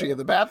with Archie in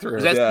the bathroom.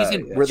 Was that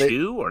season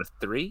 2 or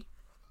 3?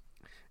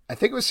 I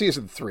think it was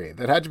season 3.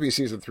 That had to be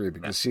season 3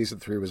 because season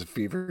 3 was a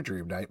fever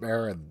dream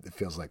nightmare, and it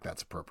feels like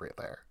that's appropriate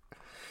there.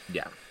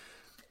 Yeah.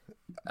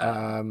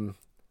 And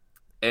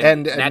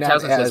Nat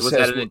Townsend says, was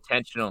that an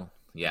intentional?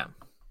 Yeah.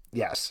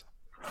 Yes,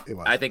 it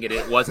was. I think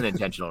it was an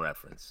intentional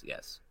reference.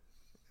 Yes.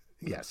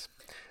 Yes.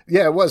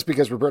 Yeah, it was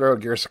because Roberto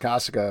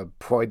Aguirre-Sacasca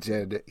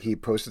he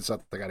posted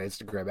something on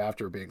Instagram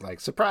after being like,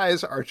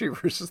 surprise, Archie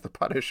versus the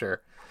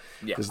Punisher.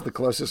 Yeah. This is the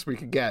closest we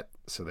could get.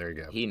 So there you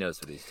go. He knows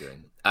what he's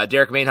doing.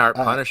 Derek Mainhart,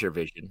 Punisher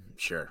vision.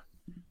 Sure.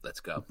 Let's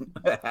go.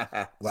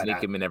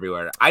 Sneak him in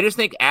everywhere. I just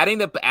think adding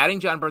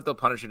John Bernthal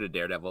Punisher to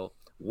Daredevil,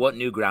 what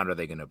new ground are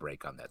they going to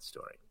break on that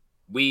story?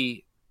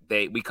 We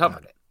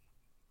covered it.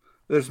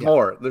 There's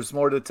more. There's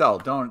more to tell.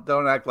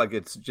 Don't act like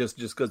it's just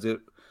because it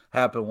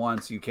happened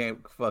once, you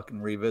can't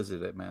fucking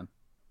revisit it, man.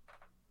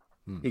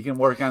 He can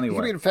work anywhere. He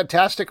could be in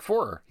Fantastic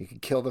Four. He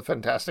could kill the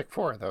Fantastic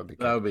Four. That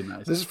would be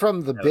nice. This is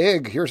from The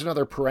Big. Here's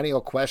another perennial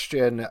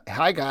question.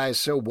 Hi, guys.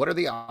 So what are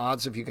the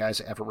odds of you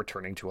guys ever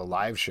returning to a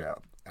live show?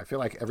 I feel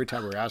like every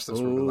time we're asked this,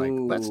 we're like,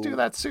 let's do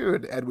that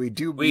soon. And we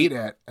do meet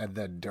it and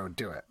then don't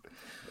do it.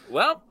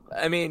 Well,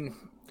 I mean,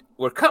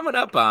 we're coming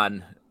up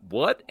on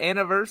what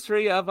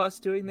anniversary of us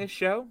doing this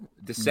show?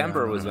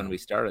 December was when we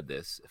started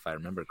this, if I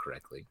remember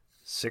correctly.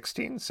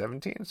 16,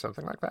 17,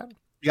 something like that.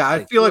 Yeah,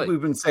 I feel like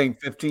we've been saying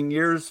 15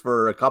 years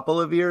for a couple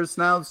of years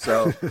now.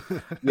 So,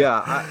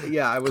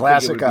 I would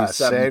classic think it would be us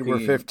 17. saying we're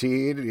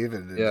 15,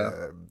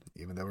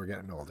 even though we're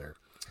getting older.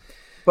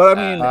 But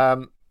I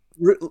mean,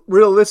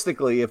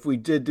 realistically, if we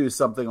did do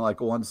something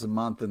like once a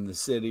month in the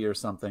city or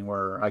something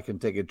where I can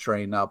take a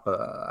train up,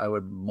 I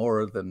would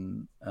more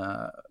than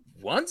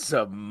once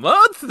a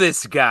month.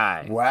 This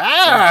guy,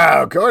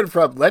 wow, going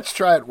from let's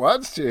try it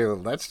once to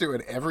let's do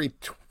it every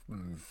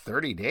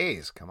 30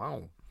 days. Come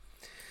on.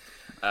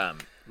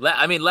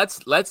 I mean,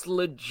 let's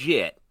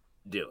legit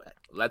do it.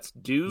 Let's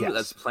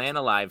plan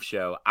a live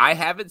show. I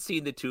haven't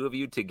seen the two of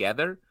you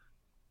together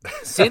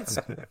since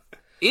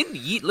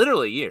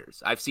literally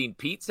years. I've seen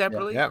Pete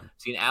separately,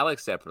 seen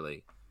Alex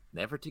separately,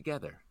 never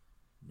together.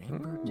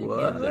 Never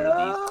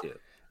together, these two.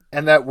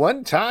 And that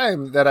one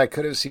time that I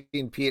could have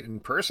seen Pete in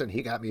person,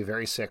 he got me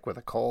very sick with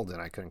a cold and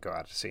I couldn't go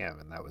out to see him,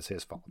 and that was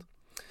his fault.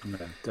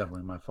 Yeah,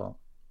 definitely my fault.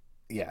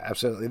 Yeah,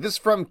 absolutely. This is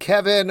from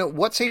Kevin.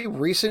 What's a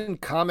recent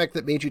comic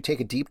that made you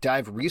take a deep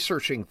dive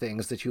researching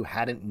things that you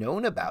hadn't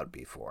known about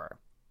before?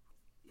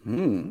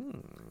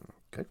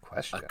 Good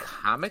question. A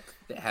comic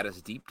that had us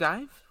deep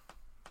dive?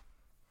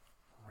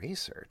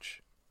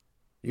 Research?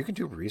 You can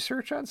do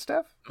research on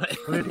stuff?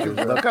 You can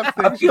look up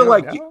things I feel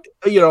like,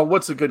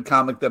 what's a good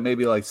comic that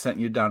maybe like sent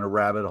you down a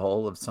rabbit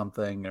hole of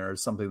something or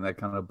something that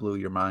kind of blew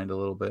your mind a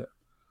little bit?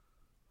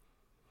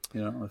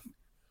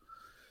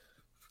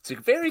 It's a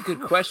very good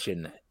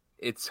question.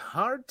 It's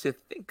hard to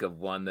think of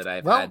one that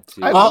I've had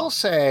to. I will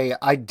say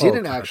I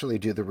didn't actually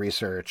do the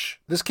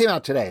research. This came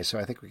out today, so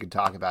I think we can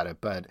talk about it.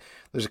 But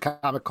there's a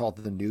comic called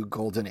The New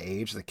Golden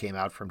Age that came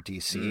out from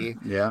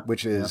DC,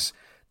 which is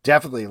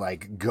definitely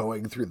like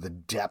going through the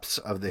depths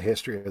of the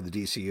history of the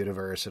DC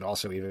universe, and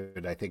also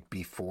even I think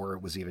before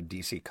it was even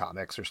DC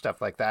Comics or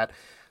stuff like that.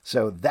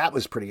 So that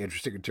was pretty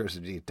interesting in terms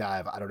of deep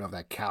dive. I don't know if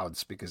that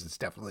counts because it's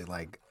definitely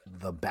like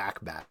the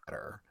back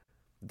matter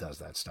does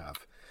that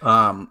stuff.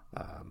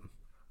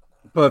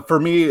 But for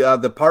me,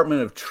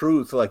 Department of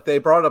Truth, like they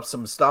brought up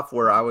some stuff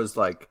where I was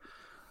like,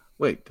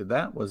 wait,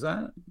 was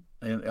that?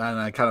 And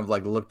I kind of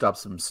like looked up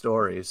some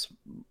stories,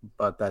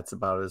 but that's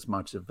about as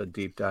much of a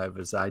deep dive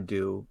as I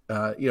do.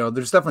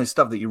 There's definitely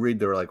stuff that you read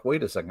that are like,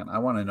 wait a second, I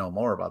want to know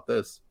more about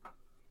this.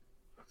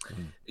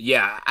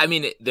 Yeah, I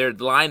mean, their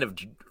line of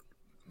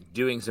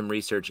doing some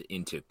research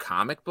into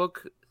comic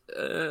book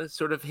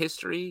sort of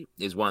history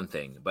is one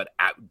thing, but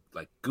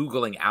like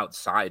Googling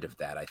outside of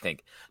that, I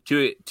think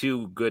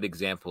two good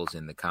examples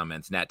in the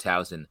comments. Nat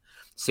Towson,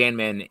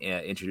 Sandman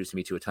introduced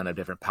me to a ton of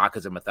different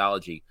pockets of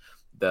mythology.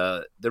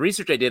 The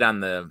research I did on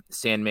the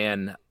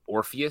Sandman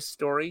Orpheus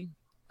story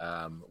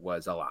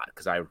was a lot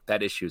because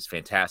that issue is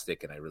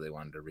fantastic and I really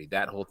wanted to read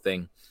that whole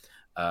thing.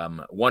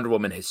 Wonder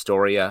Woman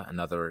Historia,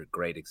 another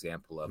great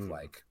example of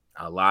like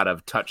a lot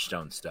of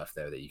touchstone stuff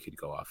there that you could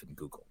go off and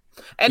Google.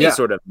 Any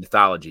sort of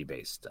mythology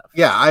based stuff.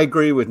 Yeah, I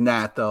agree with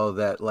Nat though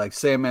that like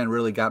Sandman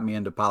really got me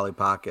into Polly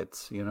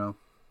Pockets.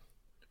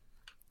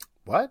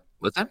 What?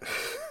 What's that?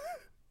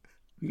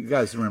 You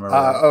guys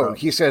remember?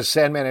 He says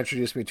Sandman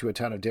introduced me to a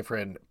ton of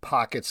different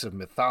pockets of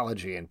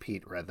mythology, and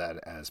Pete read that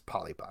as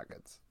Polly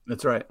Pockets.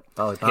 That's right,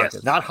 Polly Pockets.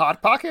 Yes, not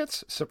Hot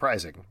Pockets.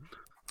 Surprising.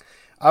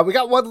 We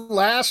got one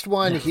last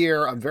one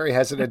here. I'm very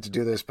hesitant to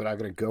do this, but I'm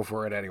going to go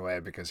for it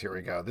anyway because here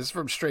we go. This is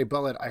from Stray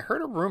Bullet. I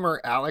heard a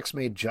rumor Alex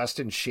made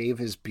Justin shave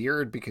his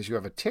beard because you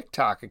have a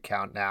TikTok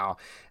account now,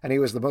 and he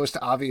was the most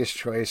obvious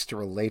choice to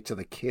relate to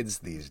the kids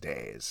these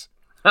days.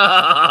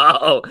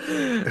 Oh,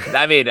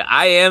 I mean,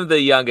 I am the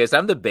youngest.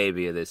 I'm the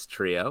baby of this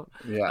trio.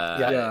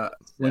 Yeah.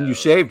 When you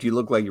shaved, you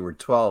looked like you were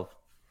 12.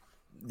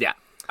 Yeah,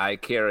 I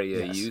carry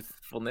a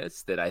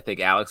youthfulness that I think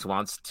Alex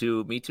wants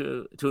me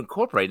to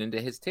incorporate into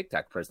his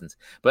TikTok presence.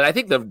 But I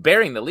think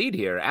bearing the lead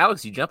here,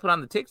 Alex, you jumping on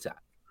the TikTok?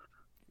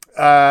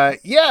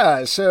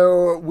 Yeah.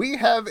 So we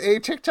have a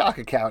TikTok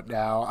account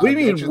now. What do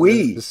you mean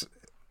we?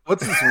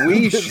 What's this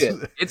we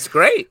shit? It's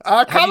great.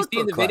 Have you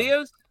seen the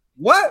videos?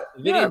 What?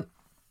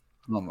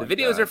 The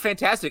videos God. are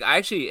fantastic.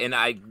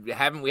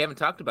 We haven't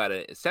talked about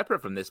it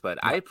separate from this, but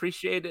I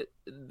appreciate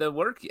the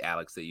work,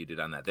 Alex, that you did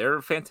on that. They're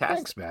fantastic.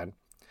 Thanks, man.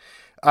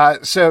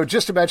 So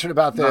just to mention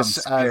about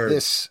this,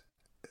 made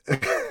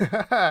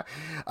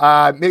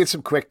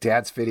some quick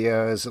dance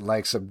videos and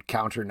like some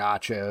counter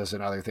nachos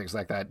and other things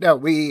like that. No,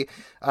 we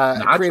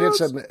created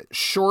some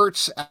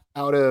shorts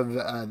out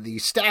of the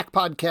Stack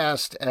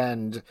podcast,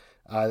 and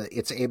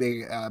it's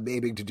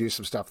aiming to do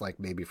some stuff like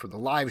maybe for the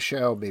live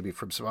show, maybe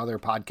from some other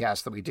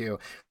podcasts that we do.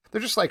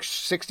 They're just like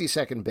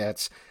 60-second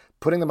bits,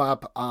 putting them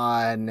up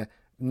on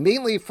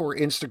mainly for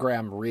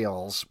Instagram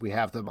Reels. We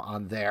have them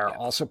on there.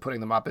 Also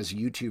putting them up as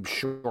YouTube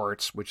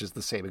Shorts, which is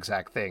the same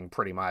exact thing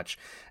pretty much.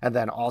 And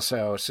then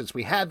also, since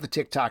we had the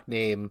TikTok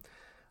name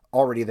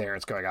already there,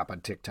 it's going up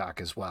on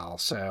TikTok as well.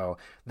 So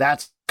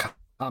that's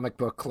Comic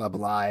Book Club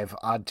Live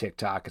on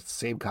TikTok. It's the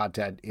same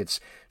content. It's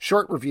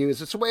short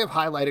reviews. It's a way of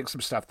highlighting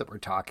some stuff that we're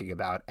talking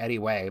about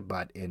anyway,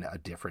 but in a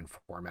different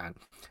format.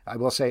 I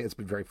will say it's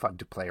been very fun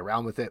to play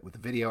around with it, with the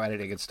video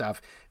editing and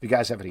stuff. If you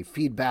guys have any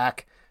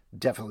feedback,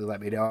 definitely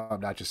let me know. I'm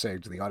not just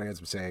saying to the audience,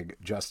 I'm saying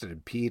Justin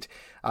and Pete.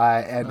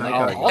 And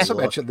I'll also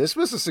mention this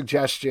was a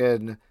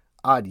suggestion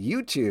on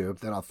YouTube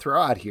that I'll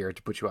throw out here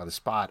to put you on the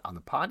spot on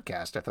the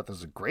podcast. I thought this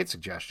was a great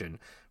suggestion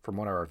from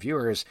one of our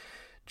viewers.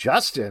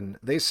 Justin,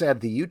 they said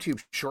the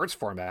YouTube Shorts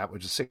format,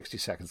 which is 60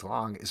 seconds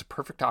long, is a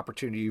perfect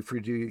opportunity for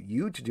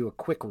you to do a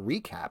quick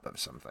recap of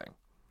something.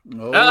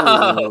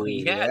 Oh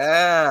yes.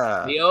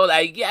 Yeah. The old,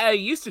 I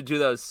used to do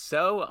those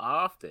so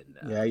often.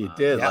 Yeah, you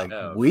did,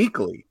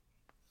 weekly.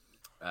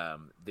 Where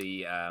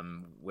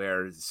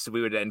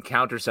we would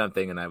encounter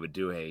something and I would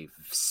do a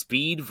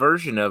speed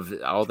version of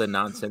all the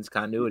nonsense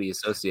continuity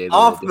associated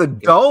off with the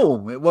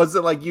dome. It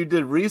wasn't like you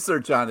did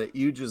research on it.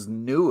 You just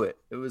knew it.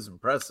 It was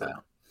impressive.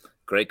 Wow.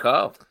 Great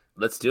call.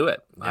 Let's do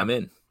it. I'm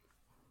in.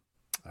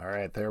 All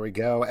right, there we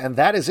go. And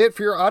that is it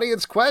for your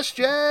audience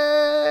questions.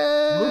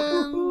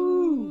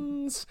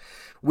 Woo-hoo.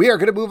 We are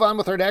going to move on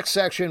with our next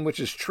section, which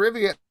is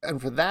trivia.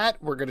 And for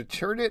that, we're going to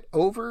turn it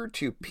over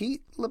to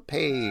Pete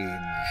LePage.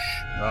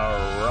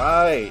 All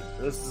right.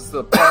 This is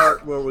the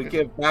part where we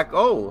give back.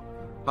 Oh,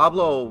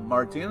 Pablo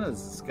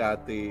Martinez has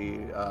got the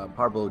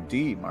Pablo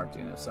D.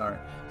 Martinez. Sorry.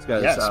 He's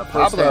got his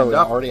Pablo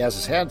already has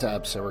his hand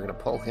up, so we're going to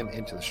pull him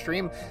into the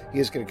stream. He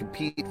is going to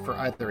compete for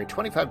either a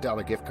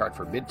 $25 gift card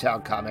for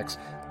Midtown Comics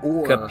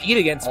or compete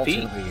against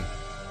Pete.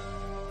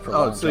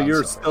 So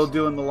you're still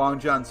doing the Long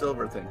John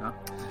Silver thing, huh?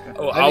 Okay.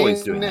 Oh,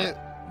 always doing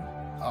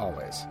that.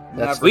 Always.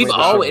 We've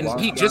always, and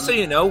Pete, just so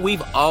you know,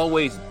 we've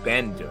always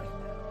been doing it.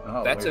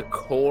 Oh, that's a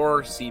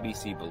core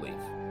CBC belief.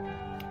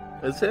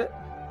 Is it?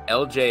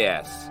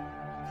 LJS.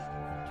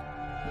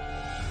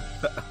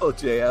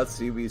 LJS,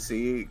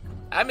 CBC.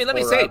 I mean, let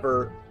me say,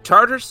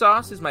 tartar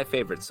sauce is my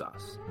favorite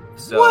sauce.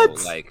 So,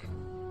 what?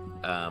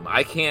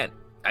 I can't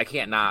I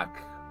can't knock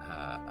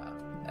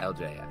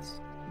LJS.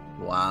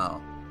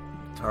 Wow.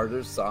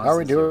 Tartar sauce. How are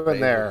we doing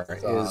there?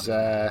 Is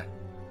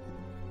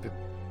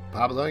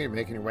Pablo, you're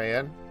making your way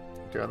in?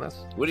 Doing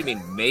this? What do you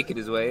mean making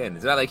his way in?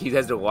 It's not like he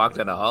has to walk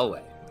down a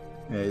hallway.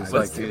 Yeah, he's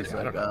like,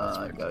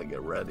 I gotta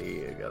get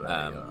ready. I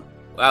gotta.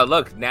 Wow,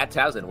 look, Nat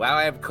Townsend. Wow,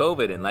 I have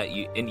COVID,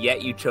 and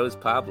yet you chose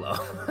Pablo.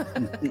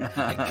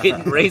 I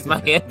couldn't raise my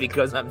hand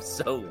because I'm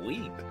so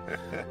weak.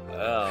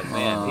 Oh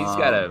man, he's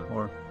got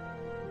a.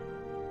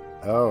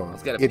 Oh,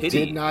 got a it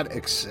pity. did not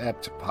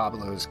accept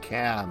Pablo's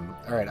cam.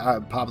 All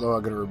right, Pablo,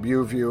 I'm going to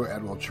remove you,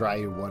 and we'll try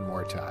you one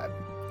more time.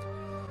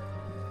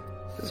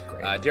 This is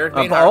great. Derek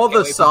of all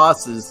the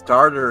sauces,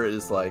 tartar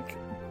is like,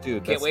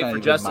 dude. Can't wait for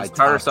Justin's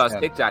tartar sauce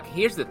TikTok.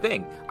 Here's the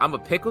thing: I'm a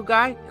pickle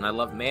guy, and I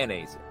love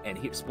mayonnaise. And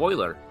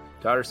spoiler: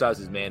 tartar sauce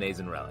is mayonnaise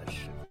and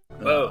relish.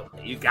 Boom!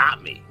 You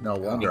got me. No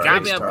wonder. You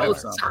got me on both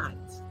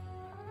sides.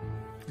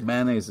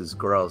 Mayonnaise is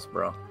gross,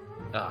 bro.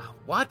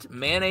 What?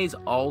 Mayonnaise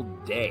all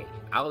day.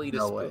 I'll eat a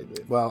spoon. Way,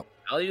 dude. Well,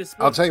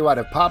 I'll tell you what.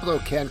 If Pablo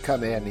can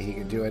come in, he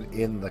can do it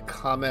in the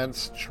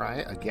comments. Try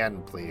it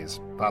again, please.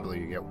 Pablo,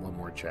 you get one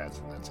more chance,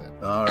 and that's it.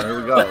 Oh,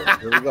 here we go.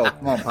 Here we go.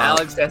 Come on, Pablo.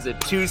 Alex has a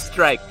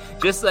 2-strike,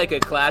 just like a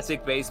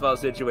classic baseball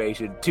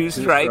situation. Two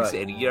strikes,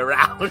 and you're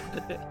out.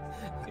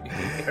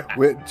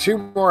 With 2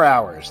 more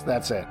hours,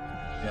 that's it.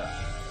 Yeah.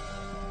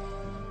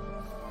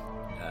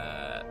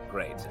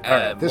 Great. All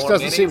right. This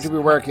doesn't seem to be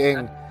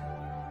working.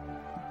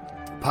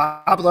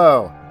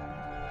 Pablo,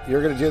 you're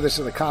going to do this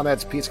in the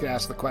comments. Pete's going to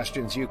ask the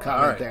questions. You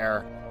comment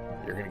there.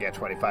 You're going to get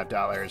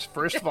 $25.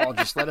 First of all,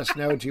 just let us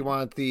know, do you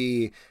want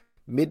the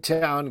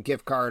Midtown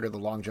gift card or the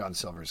Long John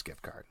Silver's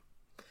gift card?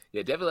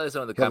 Yeah, definitely let us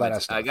know in the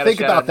comments.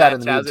 Think about that in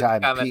the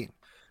meantime, Pete.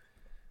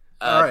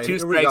 Right, 2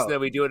 strikes, then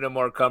we do it in a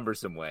more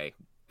cumbersome way.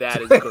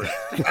 That is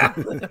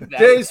correct.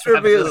 Jay's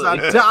Trivia is on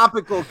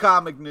topical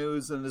comic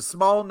news and a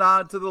small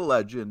nod to the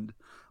legend,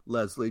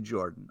 Leslie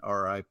Jordan,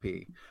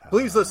 R.I.P.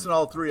 Please listen to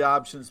all 3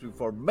 options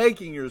before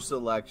making your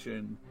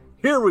selection.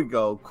 Here we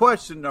go.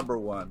 Question number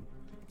 1.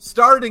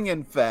 Starting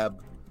in Feb,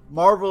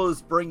 Marvel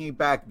is bringing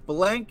back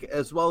Blank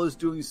as well as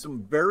doing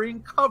some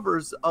varying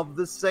covers of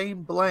the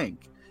same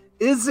Blank.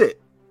 Is it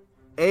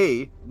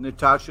A,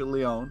 Natasha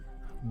Lyonne,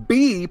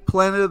 B,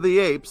 Planet of the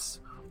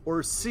Apes,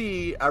 or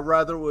C, I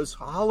rather was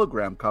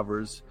hologram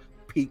covers,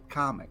 Peak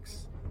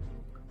Comics?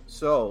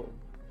 So,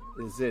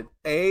 is it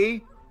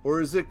A, or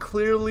is it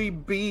clearly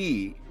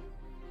B?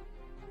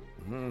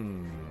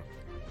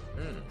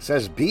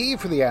 Says B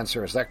for the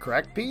answer. Is that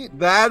correct, Pete?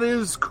 That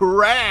is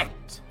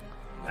correct.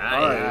 Nice.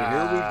 All right,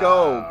 here we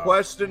go.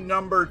 Question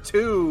number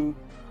 2.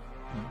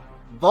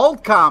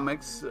 Vault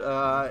Comics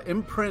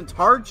imprint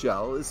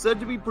Hardshell is said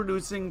to be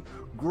producing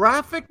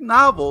graphic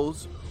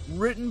novels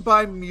written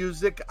by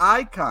music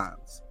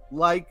icons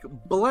like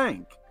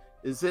Blank.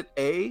 Is it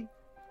A,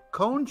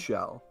 Cone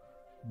Shell,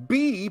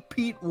 B,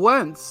 Pete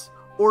Wentz,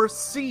 or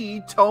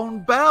C, Tone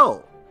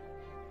Bell?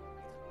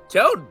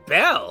 Tone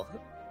Bell?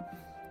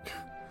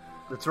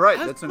 That's right.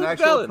 How's That's an Tone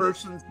actual Bell in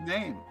person's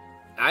name.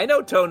 I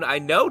know Tone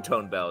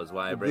Bell is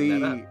why I bring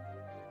that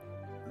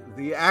up.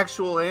 The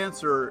actual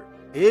answer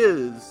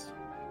is...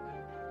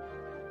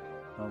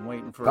 I'm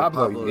waiting for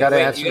Pablo. Pablo. You got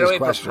to answer this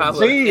question.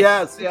 C,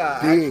 yes,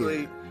 yeah. B.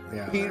 Actually,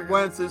 Yeah. Pete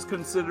Wentz is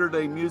considered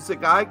a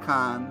music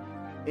icon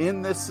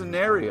in this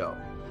scenario.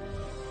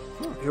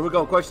 Here we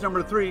go. Question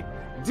number 3.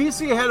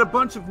 DC had a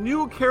bunch of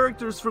new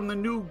characters from the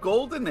new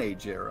Golden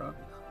Age era,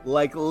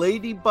 like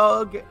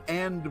Ladybug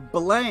and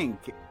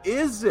Blank.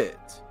 Is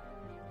it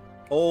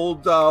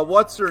old,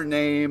 what's her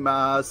name,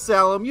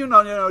 Salem? You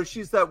know,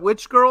 she's that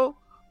witch girl?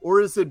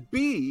 Or is it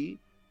B,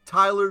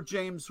 Tyler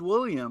James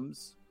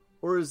Williams?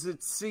 Or is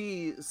it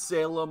C,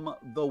 Salem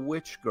the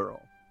Witch Girl?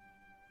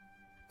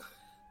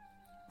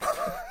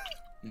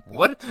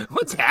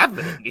 What's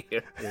happening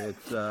here?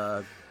 It's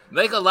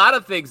like a lot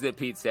of things that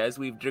Pete says,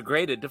 we've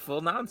degraded to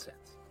full nonsense.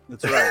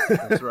 That's right.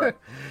 That's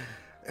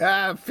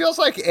right. Feels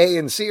like A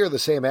and C are the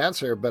same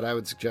answer, but I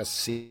would suggest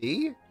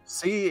C.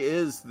 C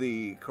is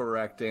the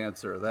correct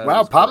answer.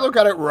 Wow, Pablo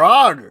got it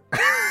wrong.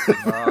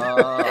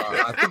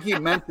 I think he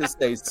meant to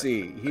say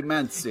C. He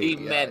meant C. He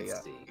meant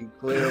C. He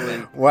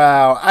clearly.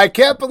 Wow, I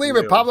can't believe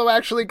it. Pablo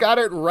actually got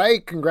it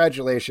right.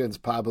 Congratulations,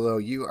 Pablo.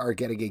 You are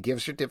getting a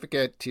gift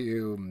certificate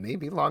to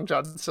maybe Long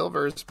John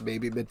Silver's,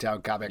 maybe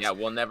Midtown Comics. Yeah,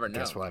 we'll never know.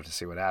 Guess we'll have to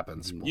see what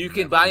happens. You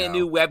can buy a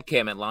new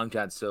webcam at Long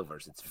John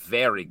Silver's. It's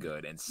very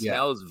good and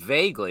smells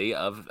vaguely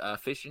of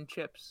fish and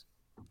chips.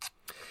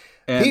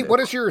 And Pete, what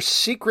is your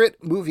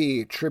secret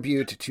movie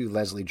tribute to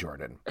Leslie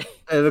Jordan?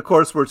 And of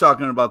course, we're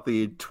talking about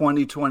the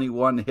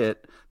 2021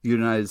 hit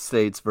United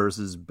States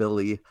versus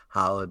Billie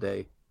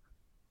Holiday.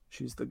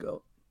 She's the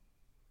GOAT.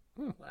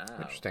 Wow.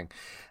 Interesting.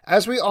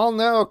 As we all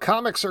know,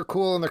 comics are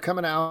cool and they're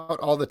coming out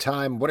all the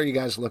time. What are you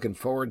guys looking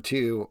forward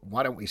to?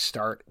 Why don't we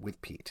start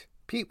with Pete?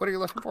 Pete, what are you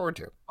looking forward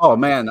to? Oh,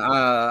 man,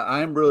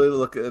 I'm really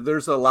looking.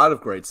 There's a lot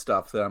of great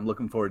stuff that I'm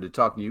looking forward to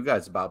talking to you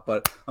guys about,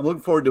 but I'm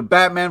looking forward to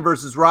Batman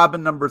versus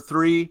Robin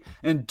 #3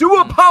 and Do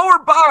a Power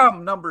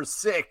Bomb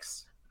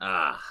 #6.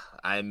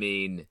 I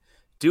mean,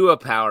 Do a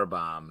Power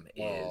Bomb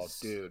is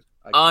dude,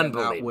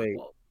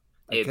 unbelievable.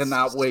 I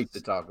cannot wait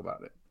to talk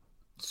about it.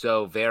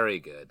 So very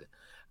good.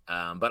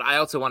 But I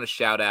also want to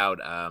shout out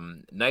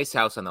Nice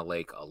House on the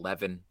Lake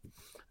 11.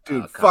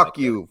 Dude, fuck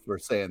you for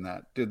saying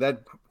that. Dude,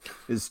 that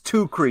is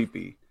too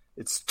creepy.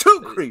 It's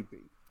too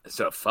creepy.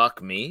 So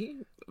fuck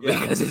me?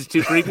 Because it's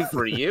too creepy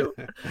for you?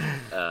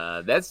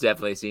 That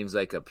definitely seems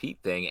like a Pete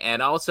thing.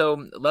 And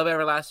also Love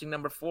Everlasting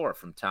 #4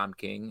 from Tom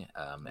King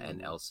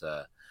and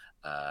Elsa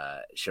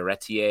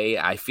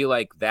Charretier. I feel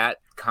like that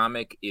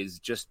comic is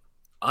just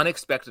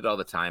unexpected all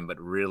the time, but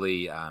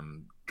really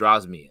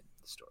draws me in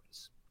the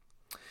stories.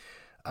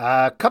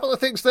 A couple of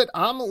things that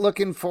I'm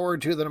looking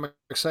forward to that I'm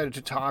excited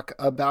to talk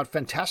about.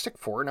 Fantastic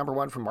Four,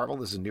 #1 from Marvel.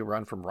 This is a new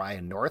run from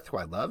Ryan North, who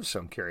I love,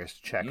 so I'm curious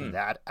to check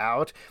that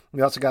out.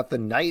 We also got The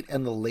Knight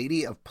and the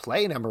Lady of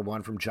Play,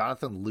 #1 from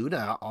Jonathan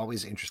Luna.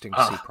 Always interesting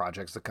to see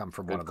projects that come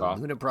from one of the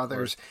Luna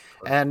brothers.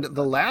 And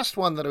the last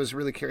one that I was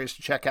really curious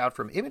to check out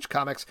from Image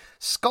Comics,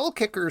 Skull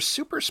Kickers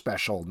Super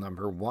Special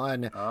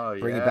 #1.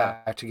 Bringing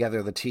back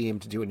together the team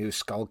to do a new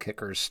Skull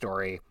Kickers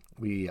story.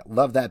 We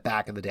loved that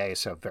back in the day,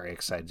 so very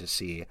excited to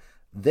see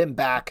them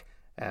back,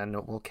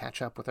 and we'll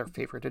catch up with our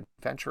favorite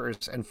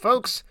adventurers. And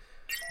folks,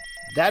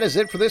 that is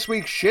it for this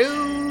week's show.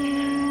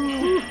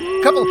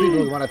 A couple of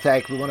people we want to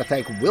thank. We want to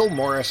thank Will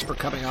Morris for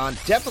coming on.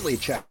 Definitely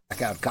check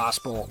out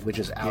Gospel, which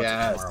is out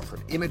tomorrow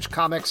from Image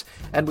Comics,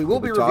 and we will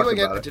be reviewing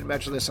it. I didn't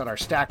mention this on our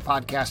Stack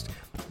podcast,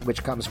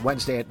 which comes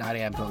Wednesday at 9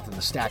 a.m. both in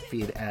the Stack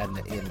feed and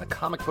in the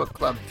Comic Book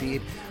Club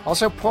feed.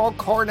 Also, Paul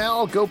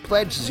Cornell, go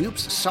pledge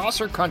Zoop's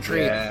Saucer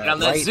Country right now.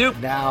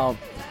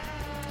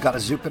 Got to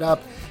zoop it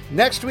up.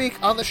 Next week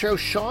on the show,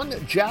 Sean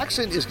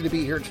Jackson is going to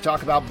be here to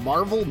talk about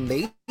Marvel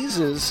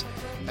Mazes.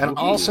 And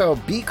also,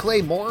 B.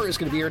 Clay Moore is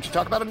going to be here to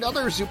talk about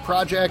another Zoop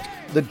project,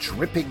 The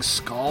Dripping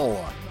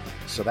Skull.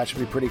 So that should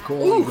be pretty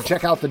cool. You can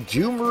check out the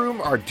Doom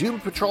Room, our Doom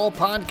Patrol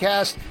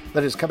podcast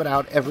that is coming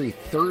out every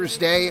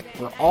Thursday.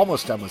 We're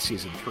almost done with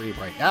season 3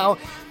 right now.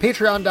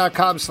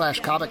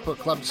 Patreon.com/Comic Book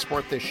Club to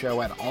support this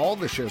show and all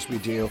the shows we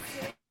do.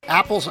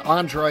 Apple's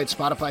Android,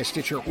 Spotify,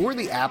 Stitcher, or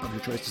the app of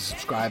your choice to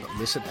subscribe,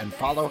 listen, and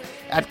follow.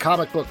 At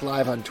Comic Book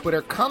Live on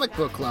Twitter, Comic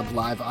Book Club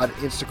Live on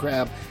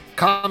Instagram,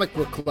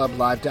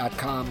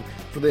 comicbookclublive.com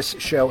for this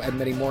show and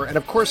many more. And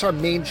of course, our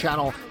main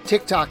channel,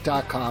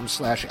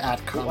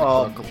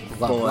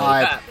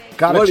 tiktok.com/@comicbookclublive.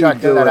 Gotta check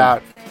that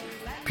out.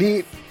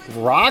 Pete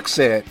rocks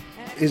it.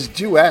 His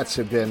duets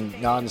have been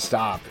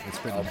nonstop. It's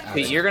been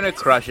Pete, you're gonna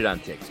crush it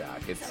on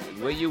TikTok.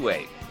 Will you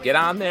wait? Get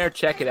on there,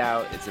 check it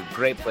out. It's a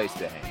great place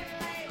to hang.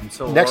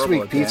 Next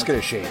week, Pete's going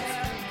to shave. Eric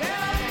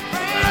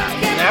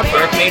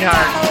Maynard.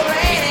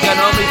 He's got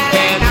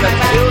OnlyFans.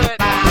 Let's do it.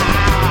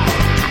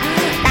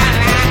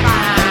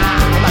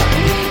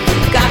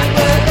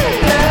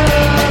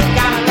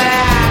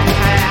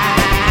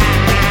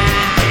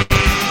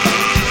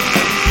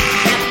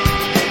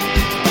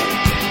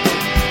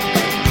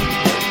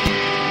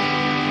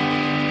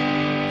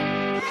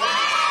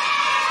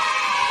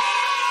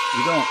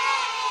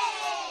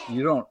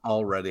 You don't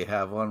already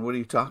have one. What are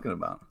you talking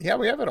about? Yeah,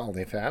 we have an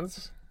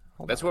OnlyFans.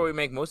 That's where we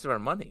make most of our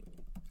money.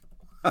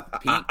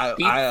 Pete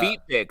feet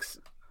pics.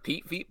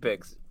 Pete feet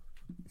pics.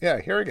 Yeah,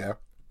 here we go.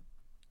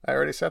 I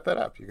already set that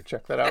up. You can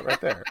check that out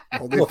right there.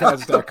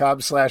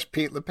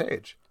 OnlyFans.com/Pete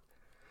LePage.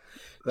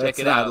 That's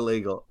not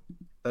illegal.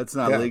 That's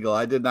not legal.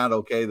 I did not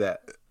okay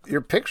that.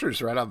 Your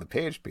picture's right on the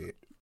page, Pete.